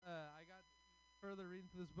further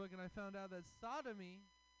reading through this book, and I found out that sodomy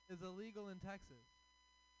is illegal in Texas.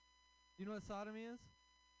 Do you know what sodomy is?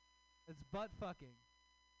 It's butt fucking.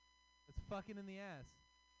 It's fucking in the ass.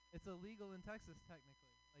 It's illegal in Texas,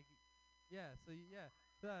 technically. Like, yeah. So yeah,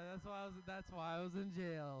 that's why I was in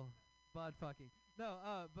jail. Butt fucking. No,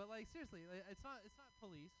 but like seriously, like, it's not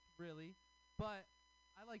policed really, but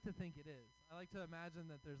I like to think it is. I like to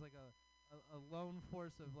imagine that there's like a lone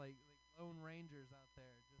force of like lone rangers out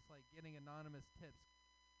there, just like getting anonymous tips.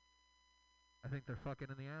 I think they're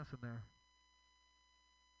fucking in the ass in there.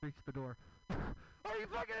 Reach the door. Are you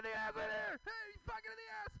fucking in the ass in there? Hey, you fucking in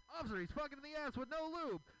the ass! Officer, he's fucking in the ass with no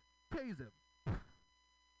lube. Tase him.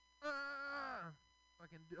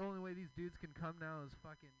 Fucking the only way these dudes can come now is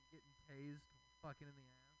fucking getting tased, fucking in the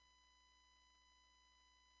ass.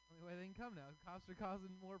 Only way they can come now. Cops are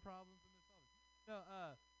causing more problems than they're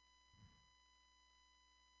solving.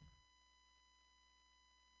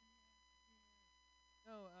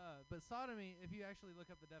 No, but sodomy, if you actually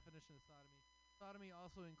look up the definition of sodomy, sodomy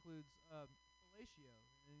also includes fellatio.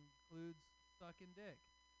 It includes sucking dick.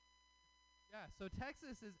 Yeah, so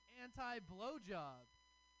Texas is anti-blowjob.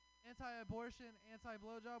 Anti-abortion,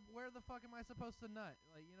 anti-blowjob. Where the fuck am I supposed to nut?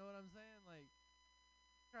 Like, you know what I'm saying? Like,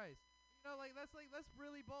 Christ. You know, like, that's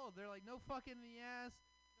really bold. They're like, no fucking in the ass,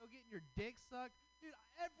 no getting your dick sucked. Dude,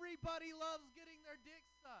 everybody loves getting their dick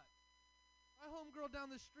sucked. My homegirl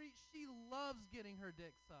down the street, she loves getting her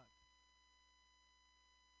dick sucked.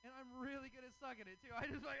 And I'm really good at sucking it, too. I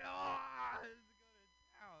just like, I just go to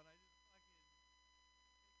town. I just fucking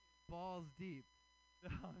balls deep.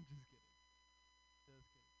 No, I'm just kidding. Just kidding.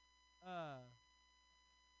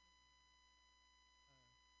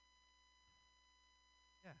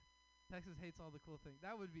 Yeah. Texas hates all the cool things.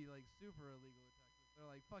 That would be like super illegal in Texas. They're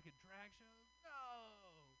like fucking drag shows.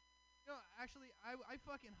 No. You know, actually, I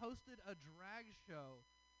fucking hosted a drag show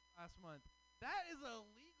last month. That is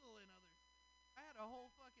illegal in other states. I had a whole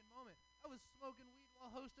fucking moment. I was smoking weed while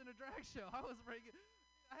hosting a drag show. I was breaking.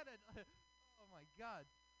 I had a. Oh my god.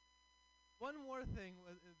 One more thing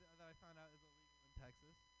that I found out is illegal in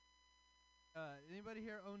Texas. Anybody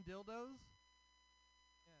here own dildos?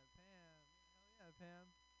 Yeah, Pam. Hell yeah, Pam.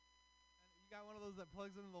 And you got one of those that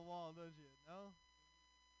plugs into the wall, don't you? No?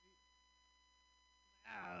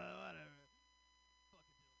 Whatever. Fuck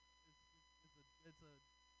a dildo. It's a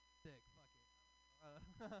dick. Fuck it. I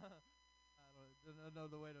don't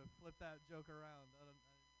know the way to flip that joke around.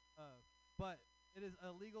 But it is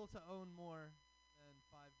illegal to own more than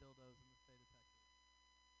 5 dildos in the state of Texas.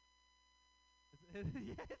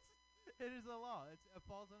 It is a law. It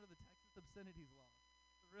falls under the Texas obscenities law.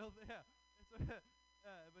 It's a real thing. Yeah.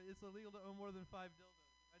 But it's illegal to own more than 5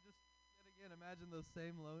 dildos. I just yet again imagine those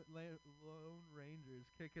same lone rangers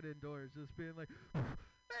kicking in doors, just being like,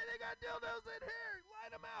 "Hey, they got dildos in here!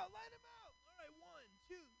 Line them out! Line them out! All right, 1,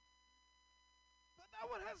 2. But that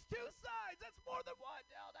one has 2 sides. That's more than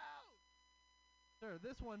 1 dildo." Sir,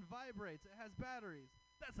 this one vibrates. It has batteries.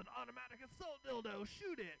 That's an automatic assault dildo.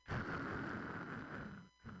 Shoot it.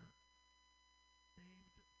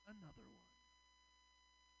 Saved another one.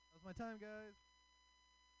 That was my time, guys.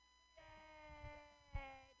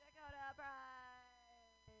 Yay! Dakota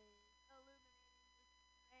Pride! Illuminating the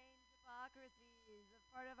strange hypocrisies of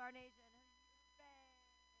part of our nation. Hooray!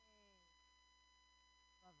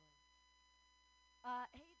 Lovely.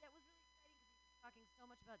 Hey, that was really exciting because he was talking so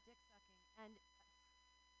much about dick sucking. And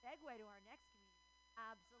segue to our next comedian.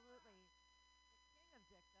 Absolutely. The king of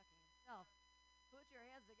dick sucking himself. Put your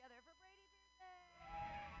hands together for Brady Tuesday!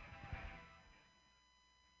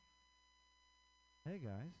 Hey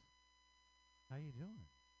guys, how you doing?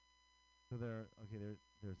 So there's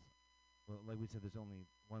well, like we said, there's only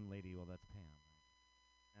one lady. Well, that's Pam. Right?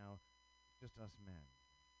 Now, just us men.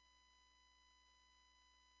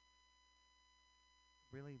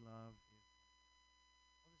 Really love is.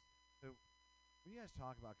 So, when you guys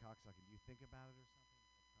talk about cocksucking, do you think about it or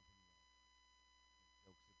something? Is that something you all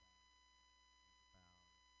jokes about?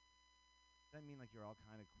 Does that mean like you're all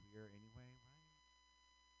kind of queer anyway, right?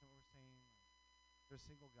 Is that what we're saying? Like, there's a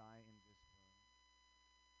single guy in this room that's not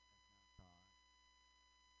thought.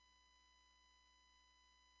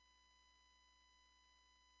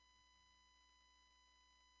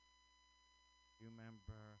 Do you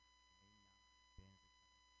remember?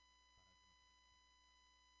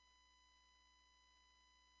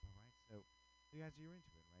 All right, so you guys, you're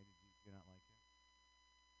into it, right? Do you not like it?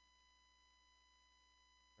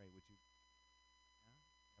 Right? Would you? Yeah.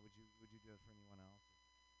 Would you do it for anyone else?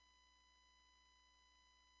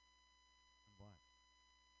 And what?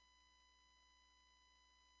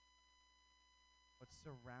 What's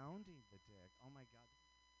surrounding the dick? Oh my God!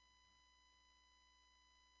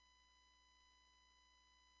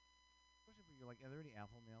 like, are there any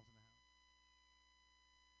alpha males in the house?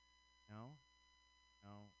 No,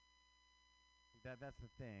 no. That's the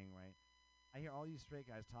thing, right? I hear all you straight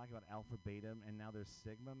guys talking about alpha, beta, and now there's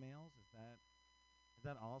sigma males. Is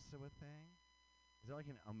that also a thing? Is there like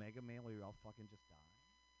an omega male where you all fucking just die?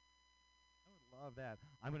 I would love that.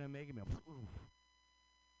 I'm an omega male.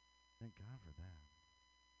 Thank God for that.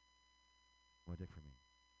 More dick for me.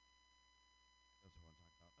 That's what I want to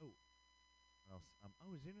talk about. Oh, what else?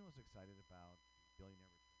 Is anyone else excited about billionaire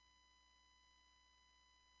return?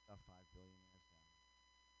 About 5 billionaires down.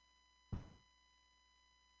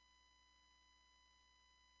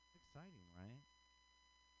 It's exciting, right?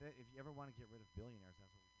 If you ever want to get rid of billionaires, that's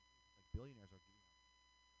what we can do. Like billionaires are getting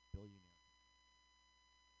billionaire.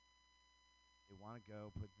 They want to go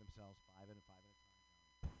put themselves five at a time down.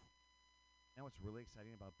 Now what's really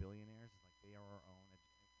exciting about billionaires is like they are our own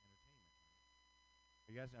entertainment. Right?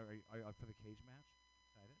 Are you guys are you up for the cage match?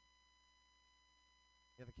 Excited?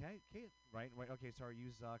 Yeah, the cage, right? Okay, so are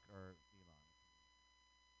you Zuck or Elon?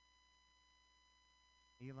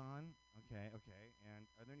 Elon? Okay. And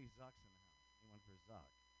are there any Zucks in the house? Anyone for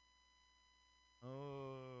Zuck?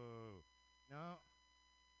 Oh. No.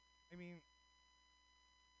 I mean,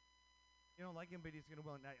 you don't like him, but he's going to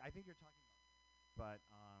win. I think you're talking about. But,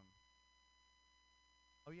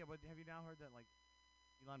 oh, yeah, but have you now heard that, like,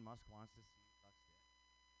 Elon Musk wants to see Zuck's dick?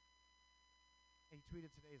 He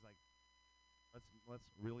tweeted today, he's like, let's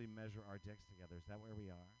really measure our dicks together. Is that where we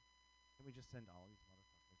are? Can we just send all these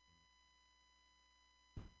motherfuckers in?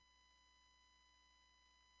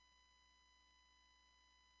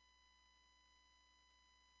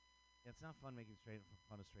 Yeah, it's not fun making fun of straight guys and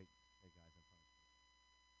fun of straight guys.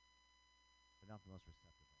 They're not the most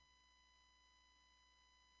receptive.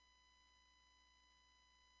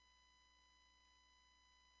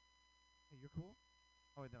 Hey, you're cool?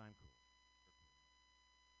 Oh, then I'm cool. You're cool.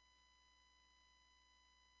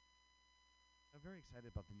 I'm very excited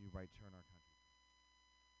about the new right turn our country.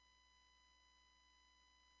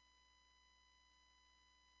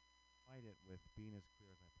 Fight it with being as clear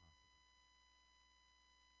as I possibly can.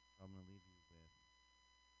 So I'm going to leave you with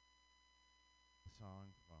a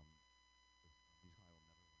song from this musical I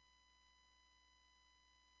will never learn.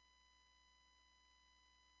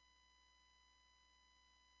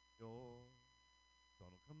 You're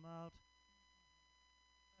gonna come out.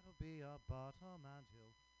 That'll be a bottom and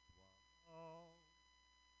he'll swallow.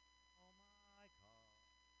 Oh my God.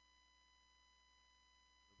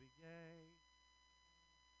 He'll be gay.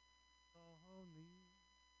 So lonely.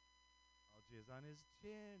 I'll jizz on his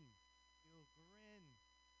chin. He'll grin.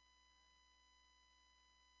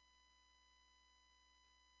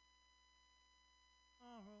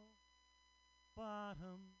 Tomorrow.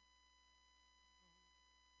 Bottom.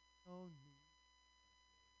 Only.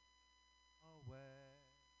 Away.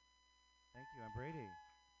 Thank you. I'm Brady.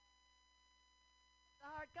 The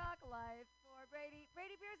Hard Cock Life for Brady.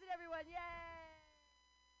 Brady Pearson, everyone. Yay!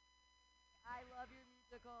 I love your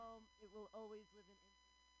musical. It will always live in infamy.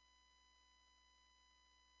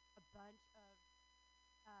 A bunch of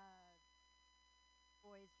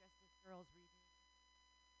boys dressed as girls reading.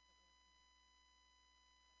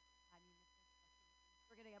 I mean,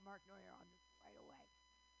 we're going to get Mark Neuer on this right away.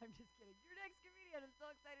 I'm just kidding. Your next comedian. I'm so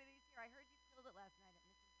excited that he's here. I heard you killed it last night at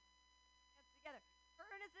Missing Dance Together.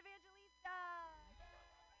 Ernest Evangelista.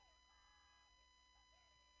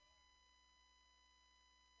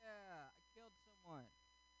 Yeah, I killed someone.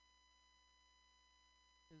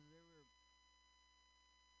 Cause they were.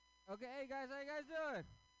 Okay, hey guys, how you guys doing?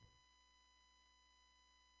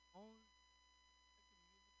 Only like a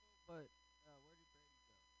musical, but where did Brady go?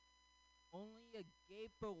 Only a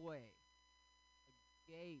gape away. A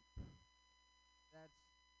gape. That's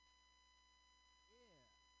yeah.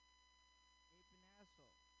 Gaping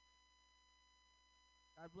asshole.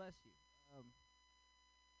 God bless you.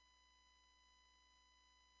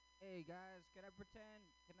 Hey guys, can I pretend?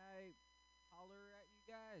 Can I holler at you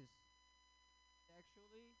guys?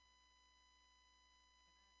 Sexually?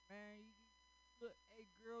 Man, you look. Hey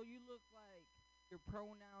girl, you look like your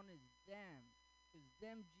pronoun is them, 'cause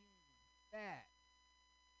them jeans is fat.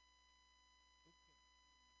 Okay.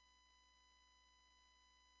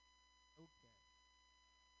 Okay.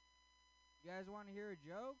 You guys want to hear a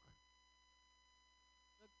joke?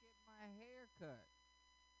 Look at my haircut.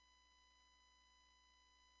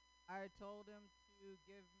 I told him to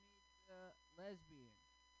give me the lesbian.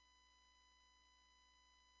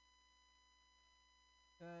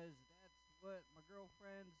 'Cause that's what my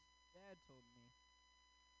girlfriend's dad told me.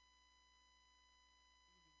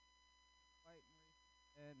 White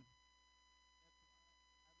and racist.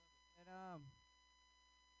 And that's why I love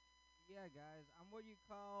it. And, yeah, guys, I'm what you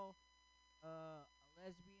call a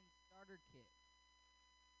lesbian starter kit.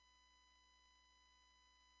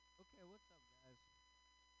 Okay, what's up, guys?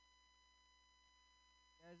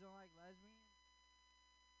 You guys don't like lesbians?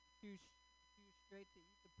 Too straight to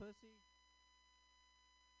eat the pussy?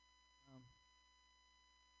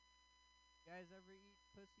 You guys ever eat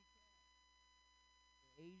pussy cat?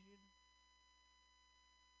 You're Asian?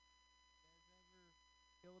 You guys ever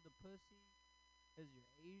killed a pussy because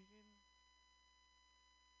you're Asian?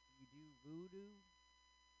 You do voodoo?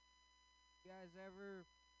 You guys ever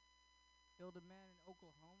killed a man in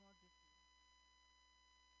Oklahoma just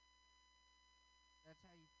that's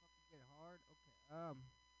how you fucking get hard? Okay. I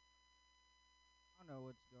don't know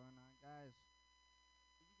what's going on, guys.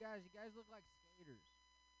 You guys look like skaters.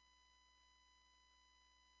 Okay.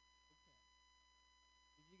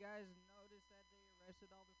 Did you guys notice that they arrested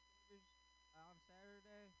all the skaters on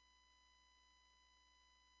Saturday?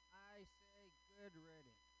 I say good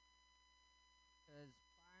riddance. Because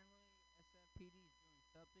finally SFPD is doing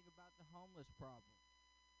something about the homeless problem.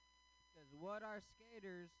 Because what are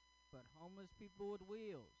skaters but homeless people with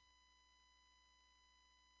wheels?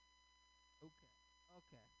 Okay.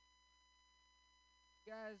 Okay.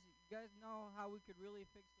 You guys know how we could really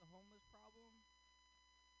fix the homeless problem?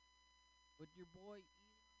 With your boy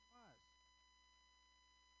Elon Musk.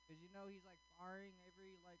 Cause you know he's like firing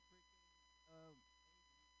every like freaking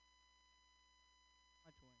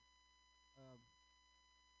my twin. Um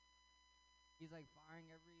he's like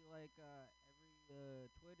firing every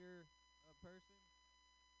Twitter person,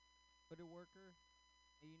 Twitter worker.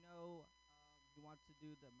 And you know he wants to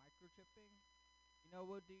do the microchipping. You know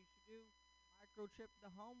what you should do? Microchip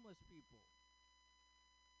the homeless people.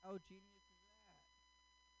 How genius is that?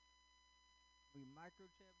 We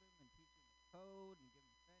microchip him and teach him the code and give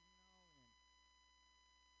him fentanyl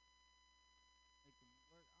and make him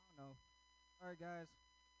work. I don't know. Alright, guys.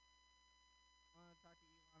 I want to talk to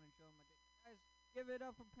Elon and show him my dick. Guys, give it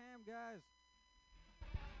up for Pam, guys.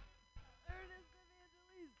 Ernest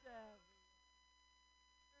Evangelista.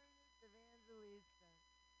 Ernest Evangelista.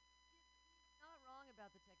 He's not wrong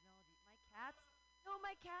about the technology. My cats. No,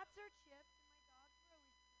 my cats are chipped and my dogs were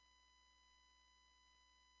always chipped.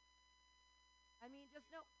 I mean, just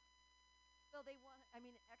no. So they want. I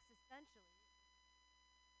mean, existentially.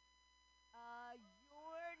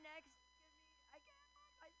 You're next to me. I can't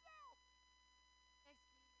find myself. Next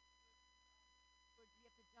comedian. Or do you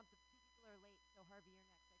have to jump? The two people are late. So Harvey, you're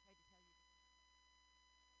next. I tried to tell you.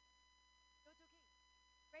 No, it's okay.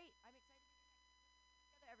 Great. I'm excited to be next.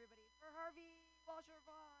 Together, everybody, for Harvey Walsher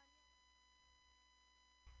Vaughn.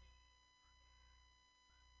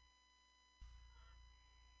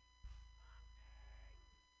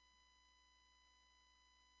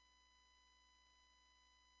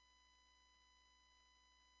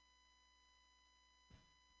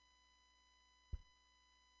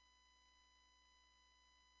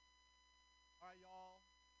 All right, y'all.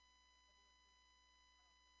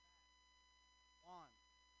 One,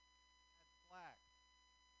 that's black.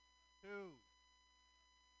 Two,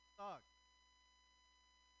 suck.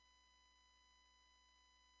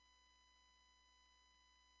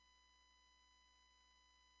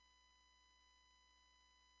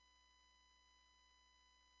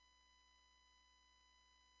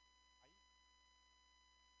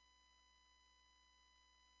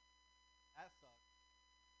 That sucks.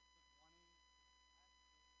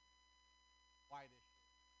 Whitish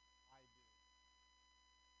shit. I do.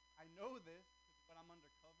 I know this because when I'm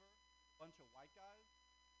undercover, a bunch of white guys,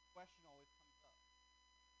 the question always comes up.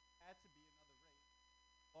 Had to be another race.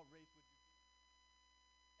 What race would you be?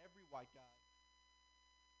 Every white guy,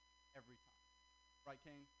 every time. Right,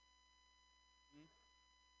 Kane? Mm?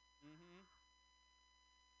 Mm-hmm.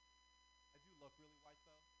 I do look really white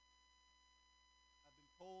though. I've been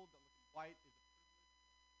told that looking white is a privilege,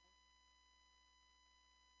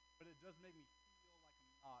 but it does make me feel like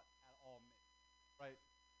I'm not at all mixed, right?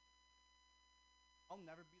 I'll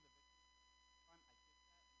never be the victim of crime. I get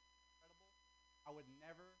that, and it's incredible. I would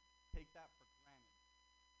never take that for granted.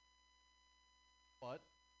 But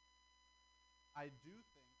I do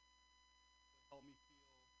think it would help me feel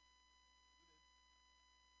included in the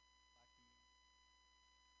black community.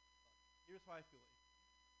 But here's how I feel. If you call me,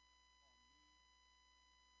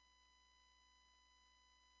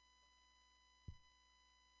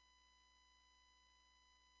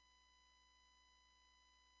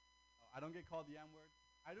 I don't get called the N word.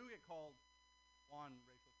 I do get called one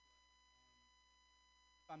racial slur.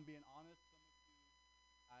 And if I'm being honest, some of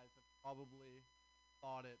you guys have probably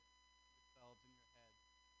thought it yourselves in your head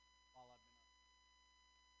while I've been up.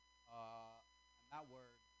 And that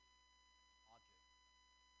word is logic.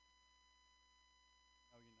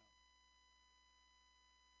 No, you know.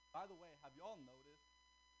 By the way, have y'all noticed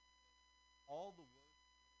all the words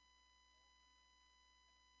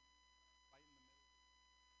right in the middle?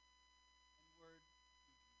 N-word, 2G.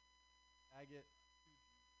 Faggot, 2G.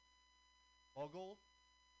 Buggle,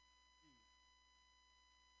 G.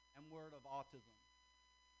 M-word of autism.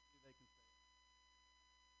 See, they can say it.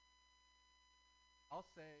 I'll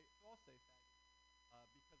say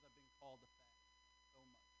faggot because I've been called a fag so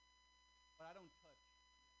much. But I don't touch.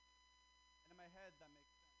 And in my head, that makes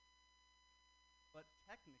sense. But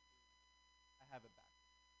technically, I have it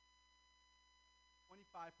backwards.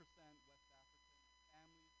 25% West African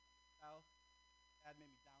families from the South. Dad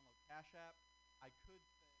made me download Cash App. I could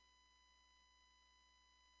say,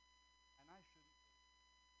 and I shouldn't say,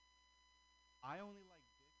 I only like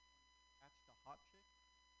dick when it's attached to hot chick,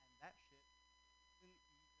 and that shit isn't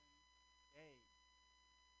even gay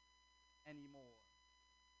anymore.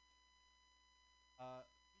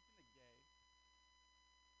 Speaking of gay,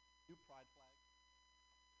 new pride flag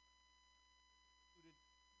included two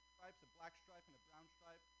stripes, a black stripe and a brown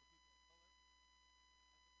stripe for people of color.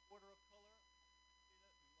 As a supporter of color, I appreciate it.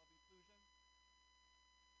 We love inclusion.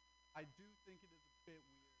 I do think it is a bit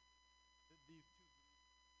weird that these two groups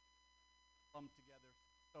come together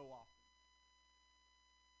so often.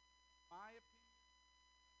 My opinion,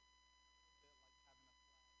 a bit like having a flag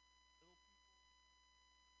for little people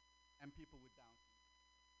and people with Down syndrome.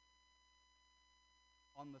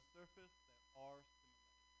 On the surface, there are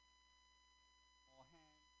similarities. Small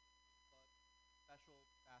hands, big butts, special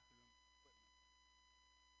bathroom equipment.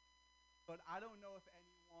 But I don't know if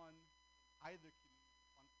anyone in either community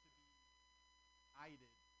wants to be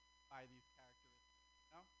united by these characteristics.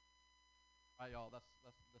 You know? All right, y'all. That's it.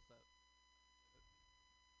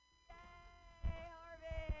 Yay,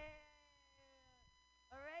 Harvey!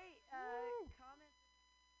 All right, comments.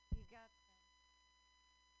 You got that.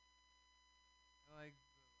 I like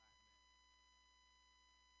the Latin.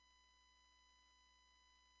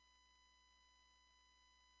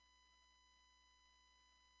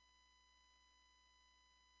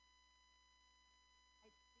 I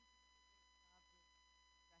think you did a great job with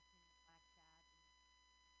addressing the black dad and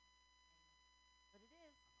saying what it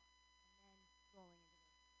is, and then rolling into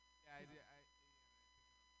those. Yeah, I Is did. it-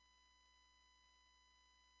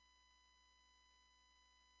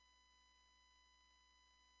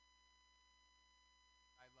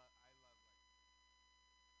 I love like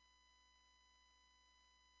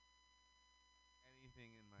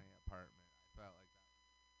anything in my apartment. I felt like that.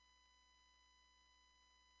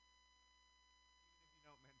 Even if you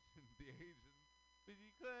don't mention the Asians, but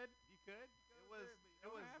you could go It was there, but you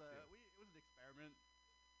don't have to. it was an experiment. I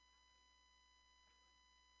appreciate it.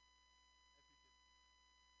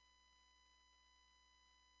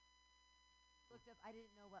 Looked up. I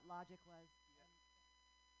didn't know what logic was. Yeah.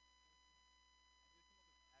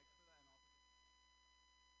 And I need to come up with tags for that and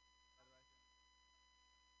also get better, I think.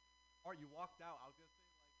 Or you walked out. I was gonna say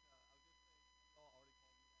y'all already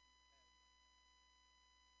called me that in your head.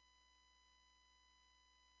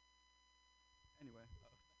 Anyway,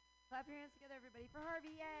 clap your hands together, everybody, for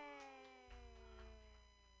Harvey! Yay!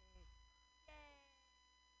 Yay!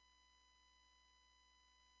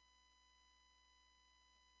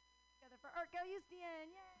 Together for Art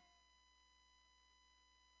Galiustian! Yay!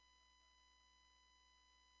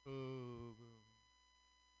 Boo, boo,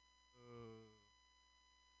 boo,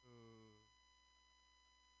 boo.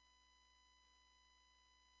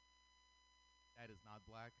 That is not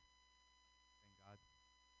black. Thank God.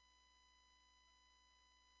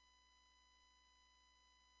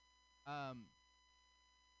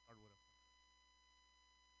 Started with a.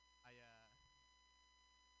 I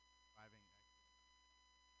driving actually,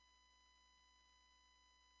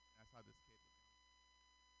 and I saw this kid with Down syndrome.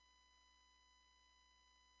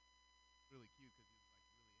 Really cute because he was like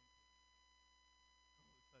really into it.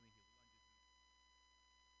 All of a sudden he lunges in,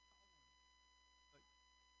 like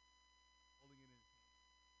holding it in his hand.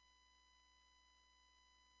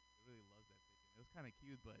 He really loves that bitch, and it was kind of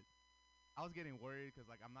cute, but I was getting worried because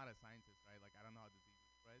like I'm not a scientist, right? Like I don't know how diseases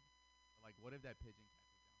spread. But like, what if that pigeon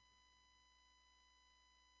catches Down syndrome?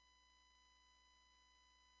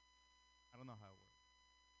 I don't know how it works.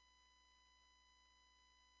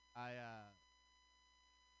 I uh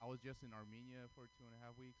I was just in Armenia for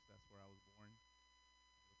 2.5 weeks. That's where I was born.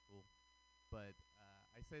 It was cool. But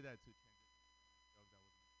I say that to transition to the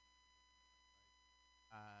next joke that was right.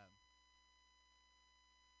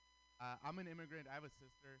 I'm an immigrant. I have a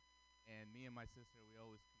sister, and me and my sister we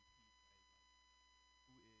always compete, right? Like,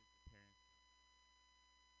 who is the parents to the child?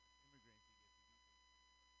 As immigrants, we get to do things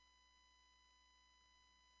that right?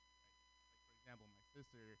 Like for example, my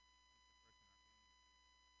sister, she's the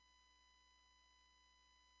first in our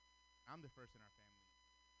family to I'm the first in our family.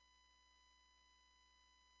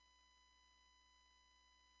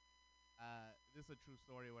 This is a true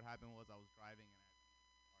story. What happened was I was driving and I had a car,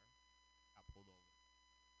 got pulled over.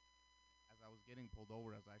 As I was getting pulled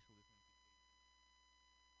over, I was actually listening to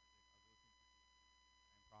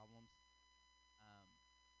problems. Um,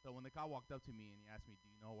 so when the cop walked up to me and he asked me, "Do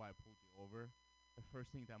you know why I pulled you over?" The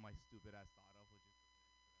first thing that my stupid ass thought of was just the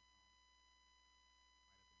lyrics to that song.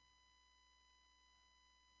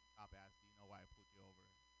 The cop asked, "Do you know why I pulled you over?"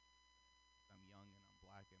 Because I'm young and I'm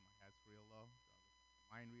black and my head's real low. So I was like,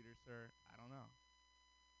 "Mind reader, sir? I don't know."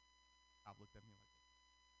 The cop looked at me like,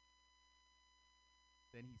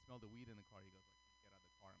 then he smelled the weed in the car. He goes like, "Get out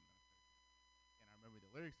of the car. I'm gonna search it." And I remember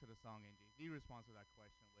the lyrics to the song, and Jay-Z responds to that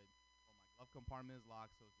question with, "Well, my glove compartment is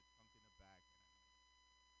locked, so is the trunk in the back, and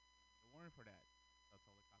I need a warrant for that." So I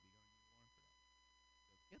told the cop, "You gonna need a warrant for that?"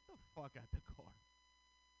 He goes, "Get the fuck out the car."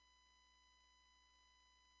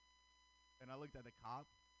 And I looked at the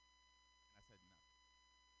cop, and I said nothing.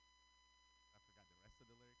 I forgot the rest of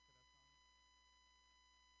the lyrics to that song.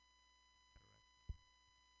 Got arrested.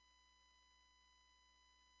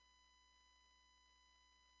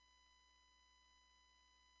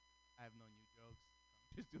 I have no new jokes.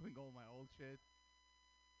 I'm just doing all my old shit.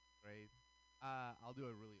 Great. I'll do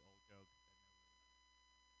a really old joke.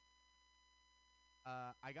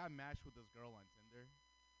 I got matched with this girl on Tinder,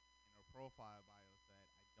 and her profile bio said,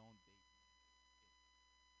 "I don't date men with kids."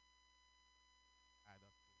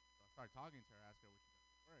 That's cool. So I started talking to her, asked her what she does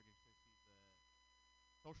for work, and she says she's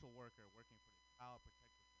a social worker working for the Child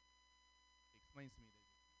Protective Center. She explains to me that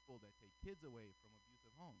there's people that take kids away from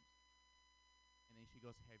abusive homes. And then she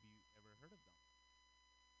goes, "Have you ever heard of them?"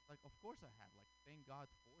 I was like, "Of course I have. Like, thank God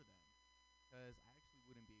for them. Because I actually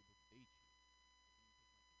wouldn't be able to date you.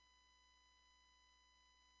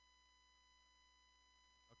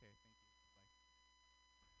 Okay, thank you. Bye.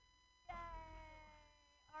 Yay!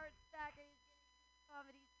 Art's back. He's getting his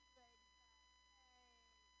comedy Kool-Aid. Yay! Next time you gotta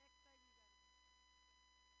be.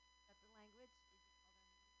 Is that the language? Did you call them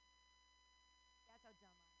mean? That's how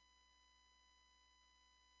dumb I am.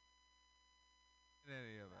 In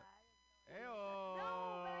any of it. I have no idea what that.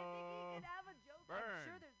 No, but I think he Ayo. could have a joke. I'm Burn.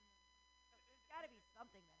 sure there's got to be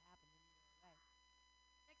something that happened when you were away.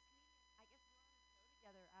 Next comedian, I guess we're on a show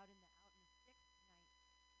together out in the sticks tonight.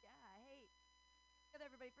 Yeah, hey, together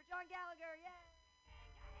everybody for John Gallagher. Yay!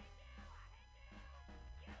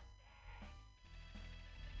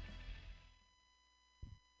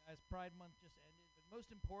 Guys, Pride Month just ended, but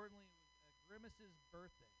most importantly, it was Grimace's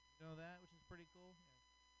birthday. You know that, which is pretty cool. Yeah.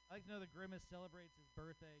 I like to know that Grimace celebrates his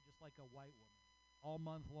birthday just like a white woman, all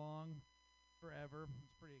month long, forever.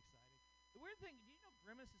 It's pretty exciting. The weird thing, do you know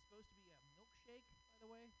Grimace is supposed to be a milkshake? By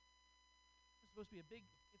the way, it's supposed to be a big.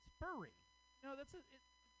 It's furry. No, it's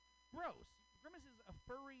gross. Grimace is a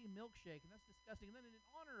furry milkshake, and that's disgusting. And then, in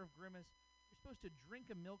honor of Grimace, you're supposed to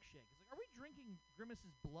drink a milkshake. It's like, are we drinking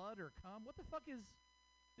Grimace's blood or cum? What the fuck is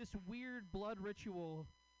this weird blood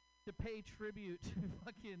ritual to pay tribute to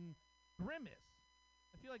fucking Grimace?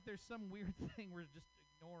 I feel like there's some weird thing we're just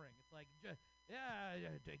ignoring. It's like, yeah,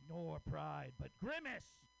 ignore Pride, but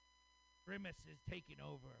Grimace is taking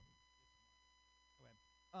over. Okay.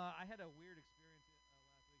 I had a weird experience last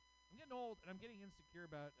week. I'm getting old, and I'm getting insecure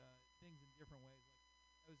about things in different ways.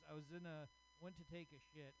 Like I went to take a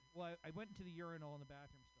shit. Well, I went into the urinal in the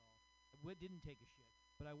bathroom stall. Didn't take a shit,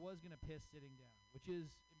 but I was gonna piss sitting down, which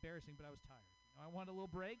is embarrassing. But I was tired. You know, I wanted a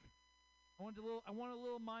little break. I wanted a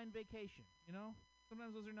little mind vacation. You know,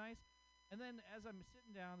 sometimes those are nice. And then as I'm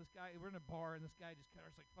sitting down, we're in a bar, and this guy just kind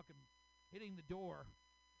of like fucking hitting the door,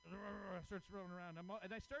 starts rolling around.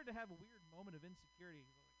 And I started to have a weird moment of insecurity. I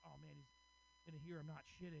was like, oh man, he's gonna hear I'm not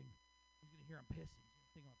shitting. He's gonna hear I'm pissing. He's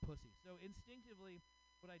gonna think I'm a pussy. So instinctively,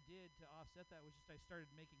 what I did to offset that was just I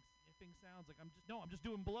started making sniffing sounds. Like I'm just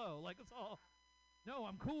doing blow. Like it's all. No,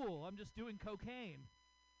 I'm cool. I'm just doing cocaine.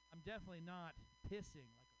 I'm definitely not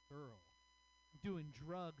pissing like a girl. I'm doing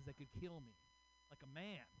drugs that could kill me, like a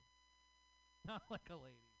man, not like a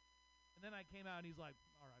lady. And then I came out and he's like,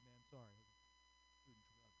 "All right, man, sorry. I was doing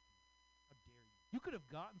drugs. How dare you? You could have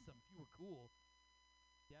gotten some if you were cool.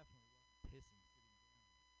 Definitely wasn't pissing sitting down,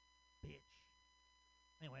 bitch."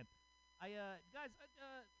 Anyway,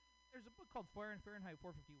 there's a book called Fahrenheit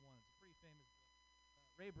 451. It's a pretty famous book.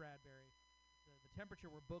 Ray Bradbury. It's the temperature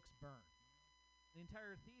where books burn. The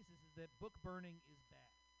entire thesis is that book burning is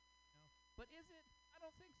bad. But is it? I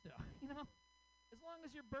don't think so. As long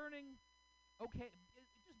as you're burning, okay,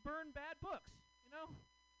 just burn bad books.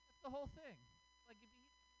 That's the whole thing. Like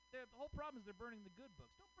the whole problem is they're burning the good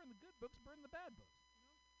books. Don't burn the good books. Burn the bad books.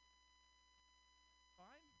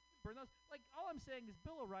 Fine. Burn those. Like all I'm saying is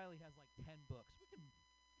Bill O'Reilly has like 10 books. We can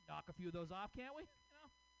knock a few of those off, can't we?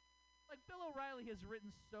 Like Bill O'Reilly has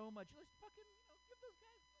written so much. Let's fucking give those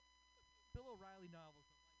guys Bill O'Reilly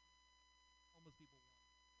novels that homeless people want.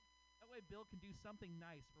 That way, Bill can do something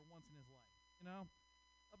nice for once in his life. That'll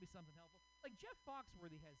be something helpful. Like Jeff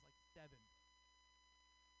Foxworthy has like 7.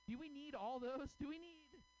 Do we need all those? Do we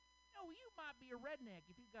need? No, you might be a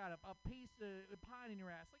redneck if you got a piece of pine in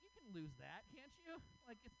your ass. Like you can lose that, can't you?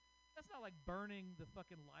 Like that's not like burning the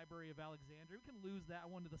fucking Library of Alexandria. We can lose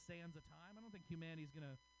that one to the sands of time. I don't think humanity's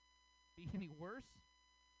gonna be any worse.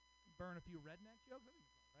 Burn a few redneck jokes. I think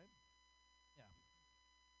it's all right.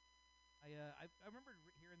 Yeah. I remember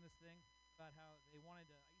hearing this thing about how they wanted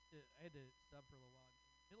to. I had to sub for a little while.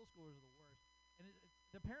 Middle schoolers are the worst, and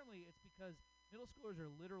apparently it's because middle schoolers are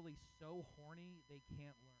literally so horny they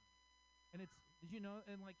can't learn. And did you know?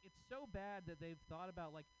 And like it's so bad that they've thought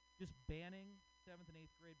about like just banning 7th and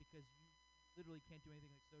 8th grade because you literally can't do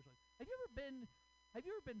anything like socialize. Have you ever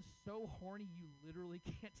been so horny you literally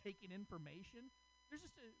can't take in information? There's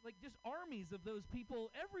just armies of those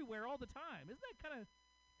people everywhere all the time. Isn't that kind of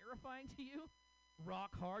terrifying to you?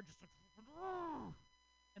 Rock hard, just like,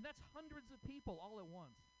 and that's hundreds of people all at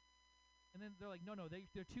once. And then they're like, no,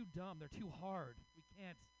 they're too dumb, they're too hard. We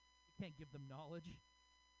can't give them knowledge.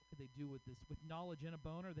 What could they do with this? With knowledge and a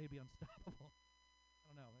boner, they'd be unstoppable.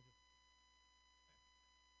 I don't know.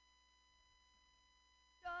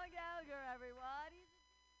 John Gallagher, everyone. He's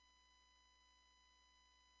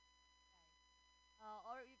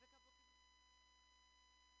or we have a couple.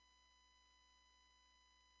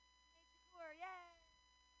 Nate Shakur, yay!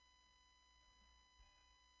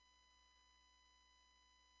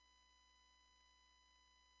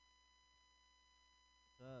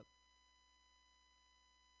 What's up?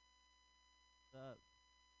 What's up?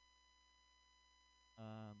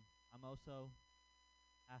 I'm also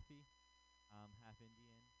halfy. Half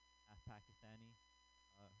Indian, half Pakistani,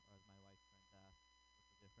 or as my wife's friends ask,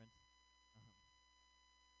 what's the difference?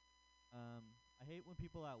 I hate when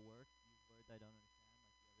people at work use words I don't understand.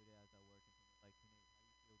 Like the other day I was at work and someone was like, "Nate, how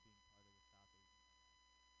do you feel being part of the South Asian diaspora?"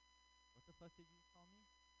 What the fuck did you just call me?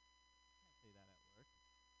 I can't say that at work.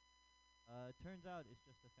 It turns out it's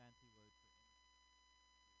just a fancy word for immigrant.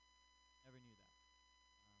 Never knew that.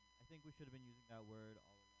 I think we should have been using that word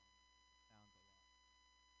all along because it sounds a lot.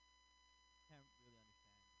 Can't really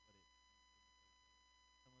understand what it means.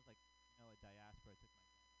 Someone's like, a diaspora took my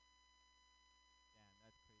job. Damn,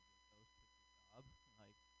 that's crazy. Those took your job.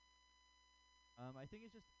 Like, I think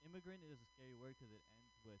it's just immigrant is a scary word because it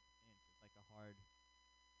ends with int. It's like a hard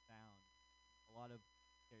sound. A lot of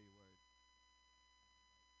scary words.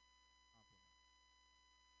 Compliment,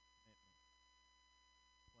 commitment,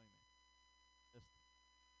 employment. Just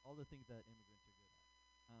all the things that immigrants are good at.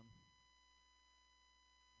 Um,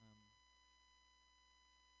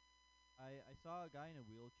 I saw a guy in a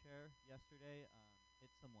wheelchair yesterday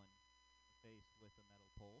hit someone in the face with a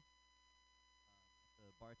metal pole at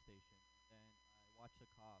the BART station. And then I watched a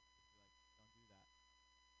cop just be like, "Don't do that."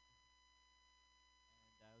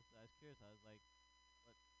 And I was curious. I was like,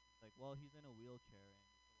 "What?" He's like, "Well, he's in a wheelchair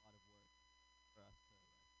and it's a lot of work for us to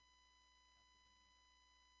arrest him. We have to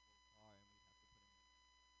bring him in a full car and we'd have to put him in."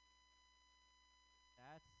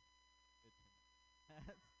 That's good to me.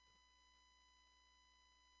 That's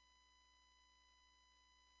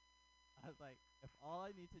I was like, if all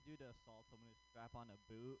I need to do to assault someone is strap on a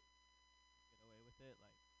boot, get away with it,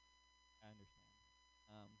 like, I understand.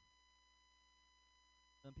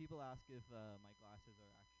 Some people ask if my glasses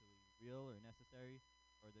are actually real or necessary,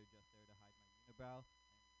 or they're just there to hide my unibrow,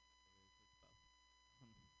 and it's both.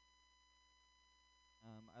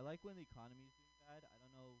 I like when the economy is doing bad. I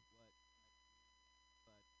don't know what might be,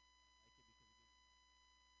 but I like it because it gives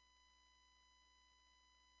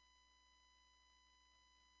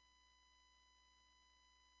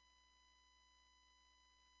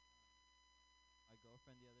me my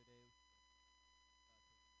girlfriend the other day. She was like, this economy.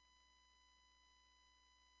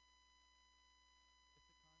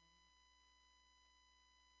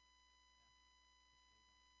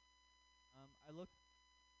 Yeah,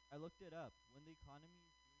 I looked it up. When the economy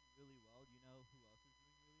is doing really well, you know who else is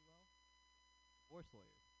doing really well? Divorce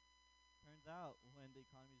lawyers. Turns out when the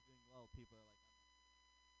economy is doing well, people are like,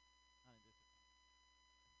 not in this economy.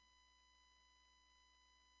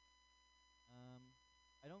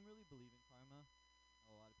 I don't really believe in karma. I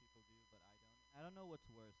know a lot of people do, but I don't. I don't know what's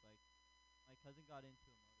worse. Like, my cousin got into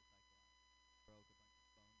a motorcycle accident, broke a bunch of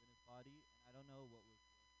bones in his body, and I don't know what was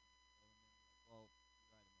worse to me. Go in there and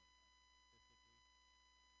be like, well, you ride a motorcycle.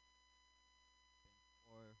 Statistically,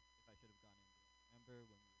 or if I should have gone in and be like, remember when we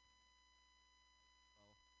were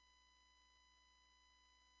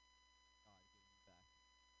well, God giving me back.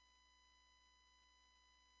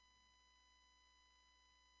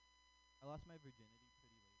 lost my virginity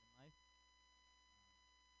pretty late in life.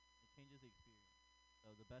 It changes the experience.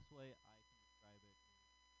 So the best way I can describe it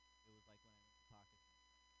was like when I went to Pakistan.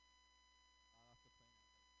 Got off the plane, I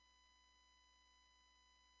was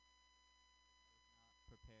not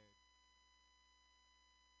prepared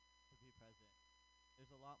to be present.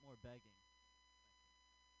 There's a lot more begging.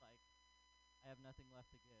 It's like I have nothing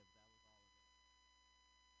left to give. That was all of it.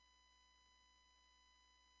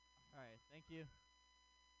 All right, thank you.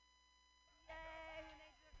 Yay! Who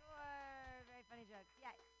needs your core? Very funny jokes.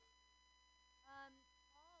 Yay.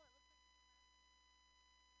 Paul, it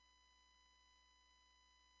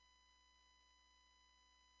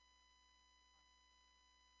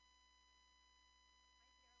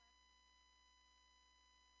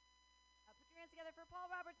looks like put your hands together for Paul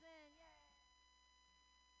Robertson. Yay!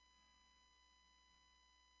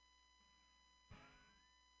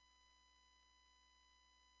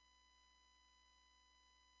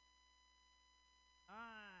 Nice. I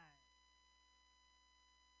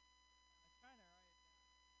was trying to write it down.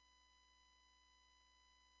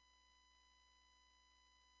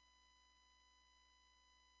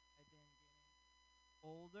 I've been getting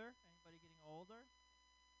older. Anybody getting older?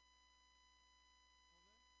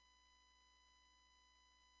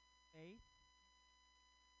 Faith.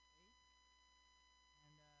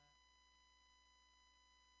 Faith.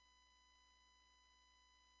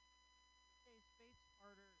 And these days, faith's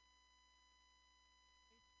harder. Faith's harder.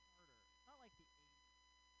 It's not like the 80s.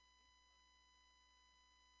 Catch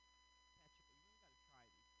it, but you really got to try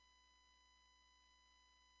these days.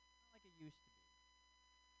 Not like it used to be.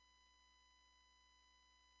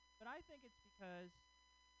 But I think it's because.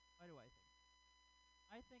 Why do I think?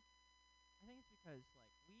 I think. I think it's because like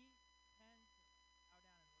we tend to bow down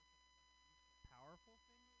and worship the most useful, powerful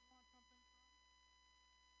thing that we want something from.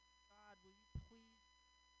 God, will you please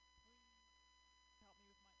help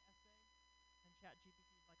me with my essay? And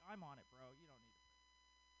ChatGPT is like, I'm on it, bro. You don't need to pray.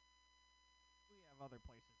 We have other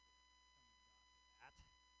places to come to God for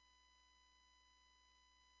that.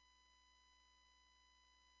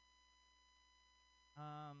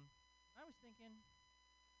 I was thinking,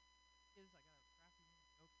 is I gotta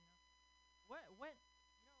craft these new jokes, you know? What, you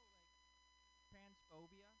know, like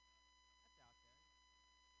transphobia? That's out there.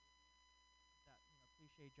 That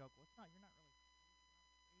cliche joke. Well, it's not. You're not really. You're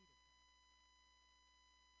not afraid of trans.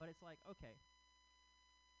 But it's like, okay,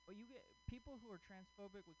 but you get people who are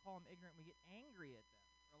transphobic. We call them ignorant. We get angry at them.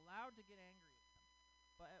 We're allowed to get angry at them.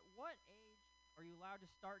 But at what age are you allowed to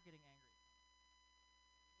start getting angry at them?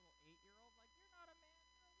 A little 8-year-old, like you're not a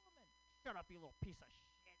man, you're a woman. Shut up, you little piece of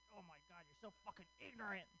shit. Oh my God, you're so fucking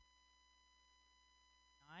ignorant.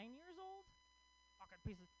 9 years old, fucking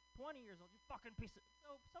piece of. 20 years old, you fucking piece of.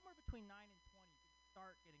 So somewhere between 9 and 20, you can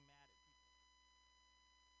start getting mad at people.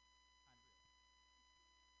 Kind of real.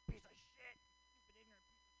 Piece of shit, stupid ignorant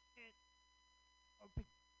piece of shit. Or 17?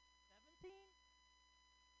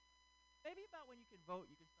 Maybe about when you can vote,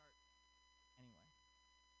 you can start. Anyway,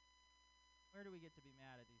 where do we get to be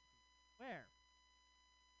mad at these people? Where?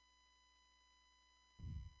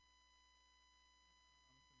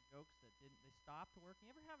 Some jokes that didn't. They stopped working.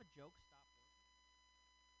 You ever have a joke stop working?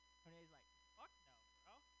 And he's like, "Fuck no,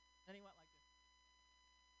 bro." Then he went like this.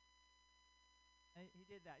 And he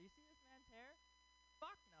did that. You see this man's hair?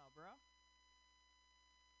 Fuck no, bro.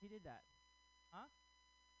 He did that. Huh?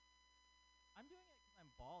 I'm doing it because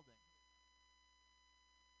I'm balding.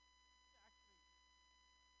 Actually,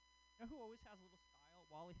 you know who always has a little style?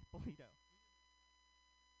 Wally Polito.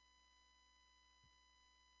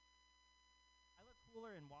 I look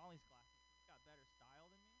cooler in Wally's glasses. He's got better style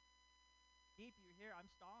than me. Deep, you here? I'm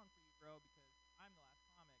stalling for you, bro, because I'm the last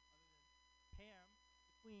comic, other than Pam,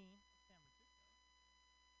 the queen of San Francisco.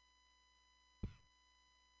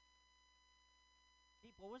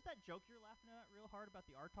 Deep, what was that joke you're laughing at real hard about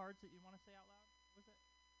the artards that you want to say out loud? What was that?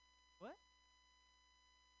 What?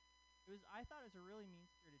 It was. I thought it was a really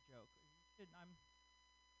mean-spirited joke. You should. I'm.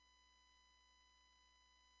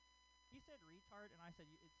 He said retard, and I said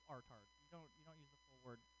it's artard. You don't. You don't use the full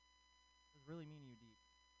word. It was really mean to you, Deep.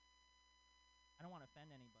 I don't want to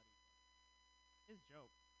offend anybody. His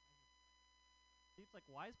joke. Deep's like,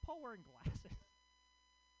 why is Paul wearing glasses?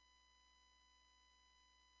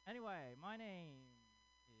 Anyway, my name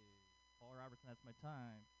is Paul Robertson. That's my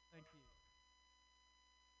time. Thank you.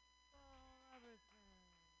 Paul Robertson.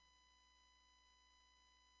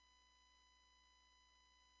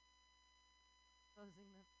 Closing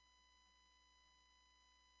the.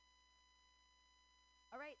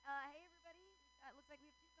 All right. Hey everybody. It looks like we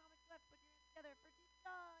have 2 comics left. Put your hands together for Deep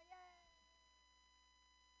Jaw. Yay!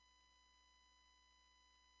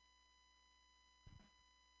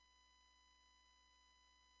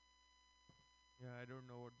 I don't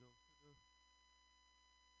know what jokes to do.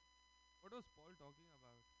 What was Paul talking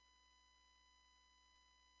about?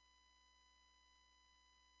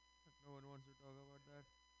 No one wants to talk about that.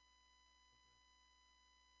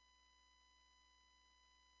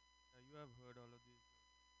 Yeah, you have heard all of these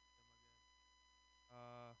jokes. Them again.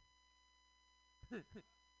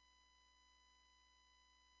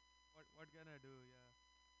 What can I do? Yeah,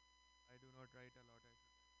 I do not write a lot. I should.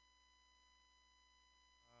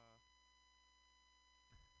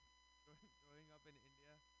 Growing up in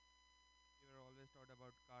India, we were always taught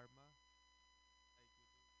about karma.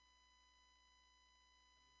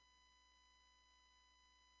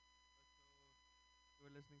 Like you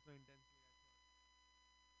were listening so intensely. I thought.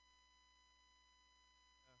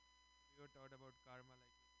 Yeah, we were taught about karma.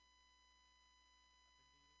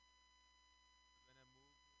 Like happened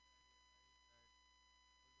to you.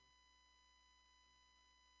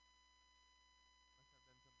 But when I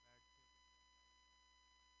moved here, I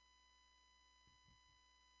realized that all those must have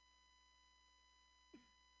done some bad shit in their life.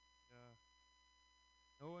 Yeah,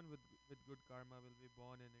 no one with good karma will be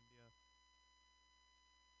born in India.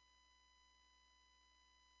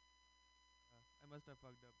 I must have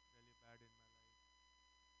fucked up really bad in my life.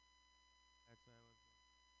 That's why I was born.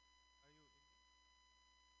 Are you Indian?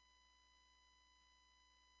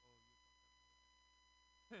 Oh, you fucked up more than.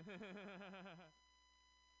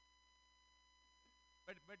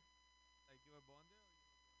 But like you were born there or you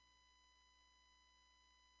were born here?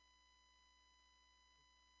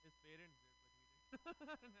 His parents did, but he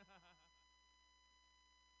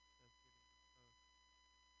didn't.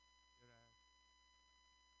 Just kidding. Oh, your ass.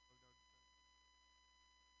 Fucked out.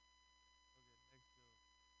 Okay, next joke.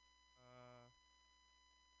 Uh,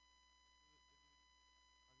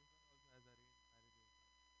 Pakistan also has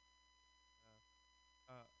arranged marriages.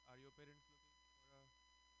 Are your parents looking for a start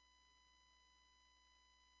looking in 1 month?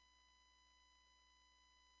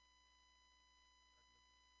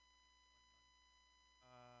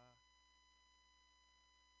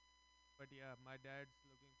 But yeah, my dad's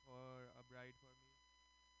looking for a bride for me,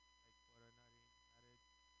 like for an arranged marriage, and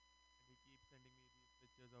he keeps sending me these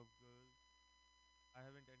pictures of girls. I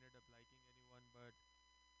haven't ended up liking anyone, but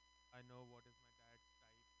I know what is my dad's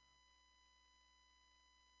type now.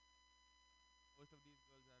 Most of these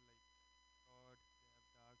girls are like short,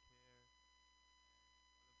 they have dark hair, and all of them have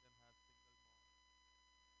single moms. Dad is trying to do a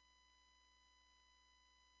buy one get one deal, even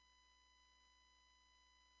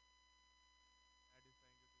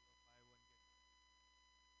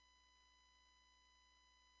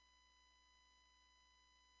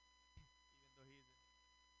though he is in India.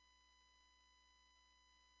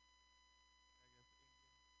 I guess Indian.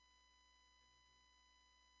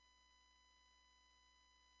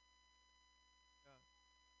 What can you do? Yeah,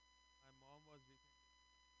 my mom was recently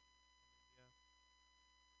visiting me from India, and we were walking near Pier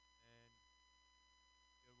 39.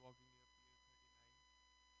 Stumbled across this porn DVD, and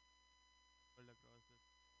in big bold letters it was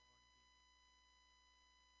written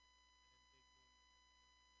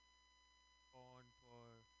porn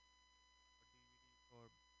for or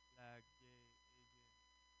DVD for black, gay, Asian, vaginal.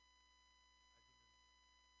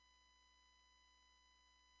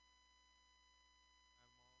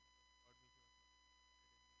 My mom just thought me she was not interested in me. She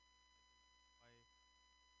was like, "Is this why you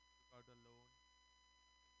took out a loan to come to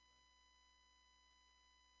US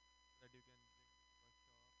so that you can bring me to a shop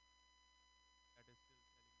that is still selling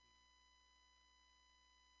DVDs?"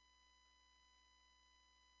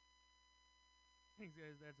 Thanks,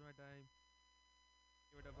 guys. That's my time.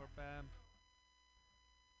 Give it up for Pam.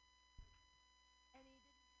 And he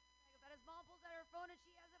didn't do the thing about his mom pulls out her phone and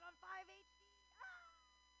she has it on 5 HD. Ah!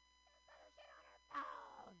 She has better shit on her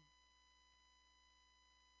phone.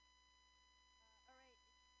 All right.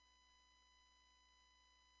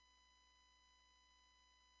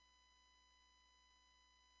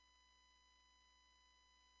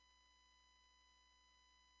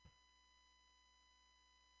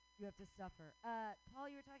 You have to suffer. Paul,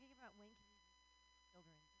 you were talking about when can you use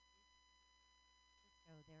children. Just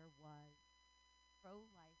recently in San Francisco, there was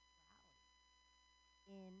pro-life rally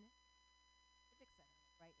in Civic Center,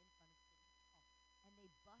 like right in front of City Hall, and they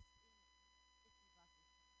bussed in at least 50 buses.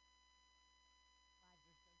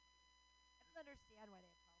 Lives are so shitty. I don't understand why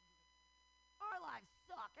they have problems with abortion. Our lives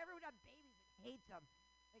suck. Everyone had babies and hates them.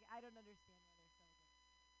 Like I don't understand why they're so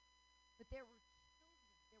against. But there were children.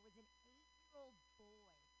 There was an 8-year-old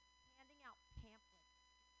boy handing out pamphlets,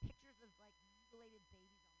 pictures of like mutilated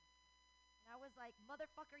babies on them. And I was like,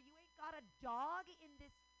 motherfucker, you ain't got a dog in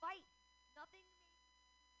this fight. Nothing made me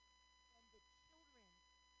than the children,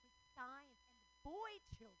 the signs, and the boy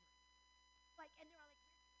children. Like, and they're all like,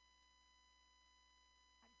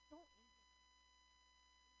 I'm so angry.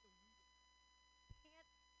 Can't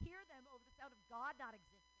hear them over the sound of God not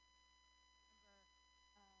existing.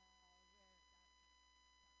 Remember where like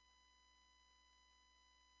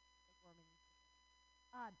Gorman used to say.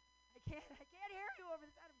 I can't hear you over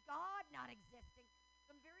the sound of God not existing.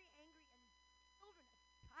 So I'm very angry, and these children,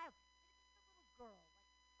 a child, and if it's a little girl,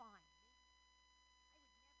 like fine, maybe I would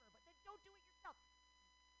never, but then don't do it yourself.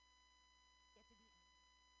 Get to be angry.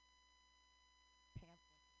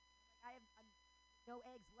 Pamphlet. I'm like, I'm no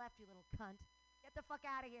eggs left, you little cunt. Get the fuck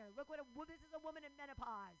out of here. Look what this is, a woman in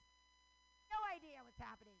menopause. No idea what's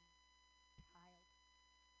happening. Child.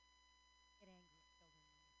 Get angry at children.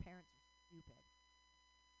 Parents are stupid.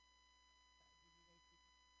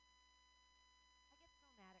 I get so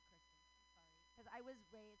mad at Christians. I'm sorry. Because I was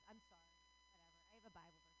raised, I'm sorry. Whatever. I have a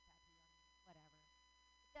Bible verse tattooed on me. Whatever.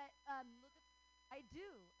 That, look at, I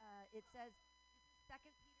do. It says, this is 2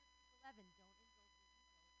 Peter 6:11. Don't indulge your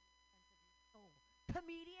ego at the expense of your soul.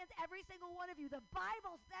 Comedians, every single one of you, the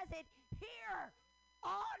Bible says it here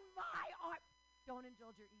on my arm. Don't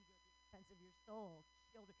indulge your ego at the expense of your soul.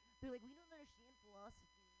 Children, they're like, we don't understand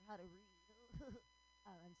philosophy or how to read.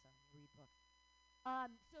 I'm sorry, I read books.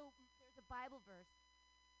 So there's a Bible verse that makes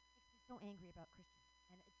me so angry about Christians,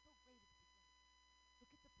 and it's so great at the beginning.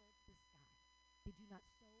 Look at the birds of the sky. They do not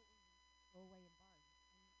sow or reap or throw away in barns,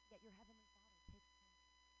 and yet your heavenly Father takes care of them.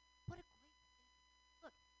 What a great statement.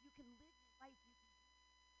 Look, you can live your life, you can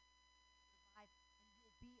survive, and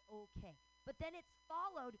you'll be okay. But then it's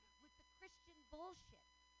followed with the Christian bullshit.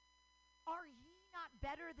 Are ye not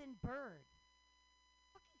better than birds?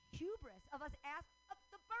 Fucking hubris of us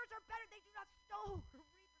the birds are better. They do not sow or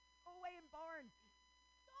reap or throw away in barns.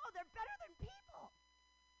 No, they're better than people.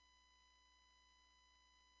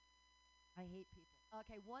 I hate people.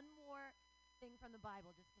 Okay, one more thing from the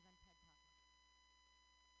Bible, just because I'm TED talking.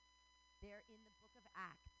 There in the book of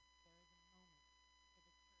Acts, there is a moment where the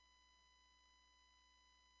church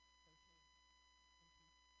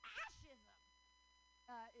socialism into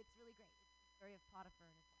fascism. It's really great. It's the story of Potiphar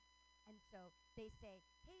and his wife. And so they say,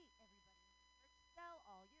 hey, everybody in the church, sell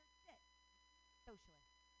all your shit. Socialist.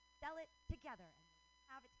 Sell it together. And we're going to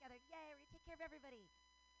have it together. Yay, we're going to take care of everybody.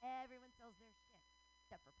 Everyone sells their shit,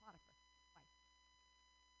 except for Potiphar, his wife.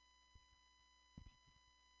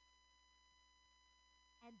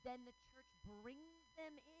 And then the church brings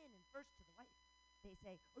them in, and first to the wife. They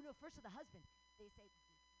say, oh no, first to the husband. They say, did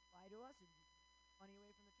you lie to us and you took money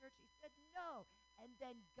away from the church? He said, no. And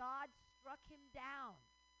then God struck him down.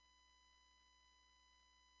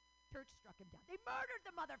 Church struck him down. They murdered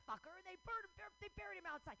the motherfucker, and they buried him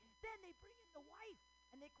outside. Then they bring in the wife,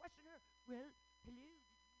 and they question her. Well, hello,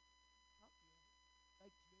 did you talk to your husband?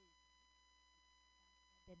 Like to know.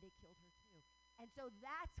 And then they killed her too. And so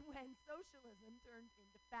that's when socialism turned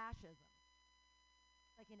into fascism.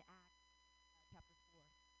 Like in Acts chapter 4.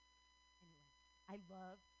 Anyway, I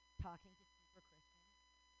love talking to super Christians.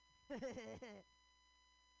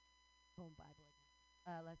 Boom, Bible again.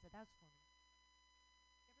 Let's say that was 4 minutes.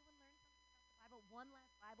 Everyone learn something about the Bible? One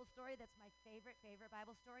last Bible story that's my favorite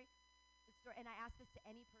Bible story. The story, and I ask this to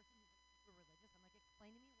any person who's like super religious. I'm like,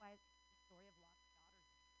 explain to me why the story of Lot's daughters.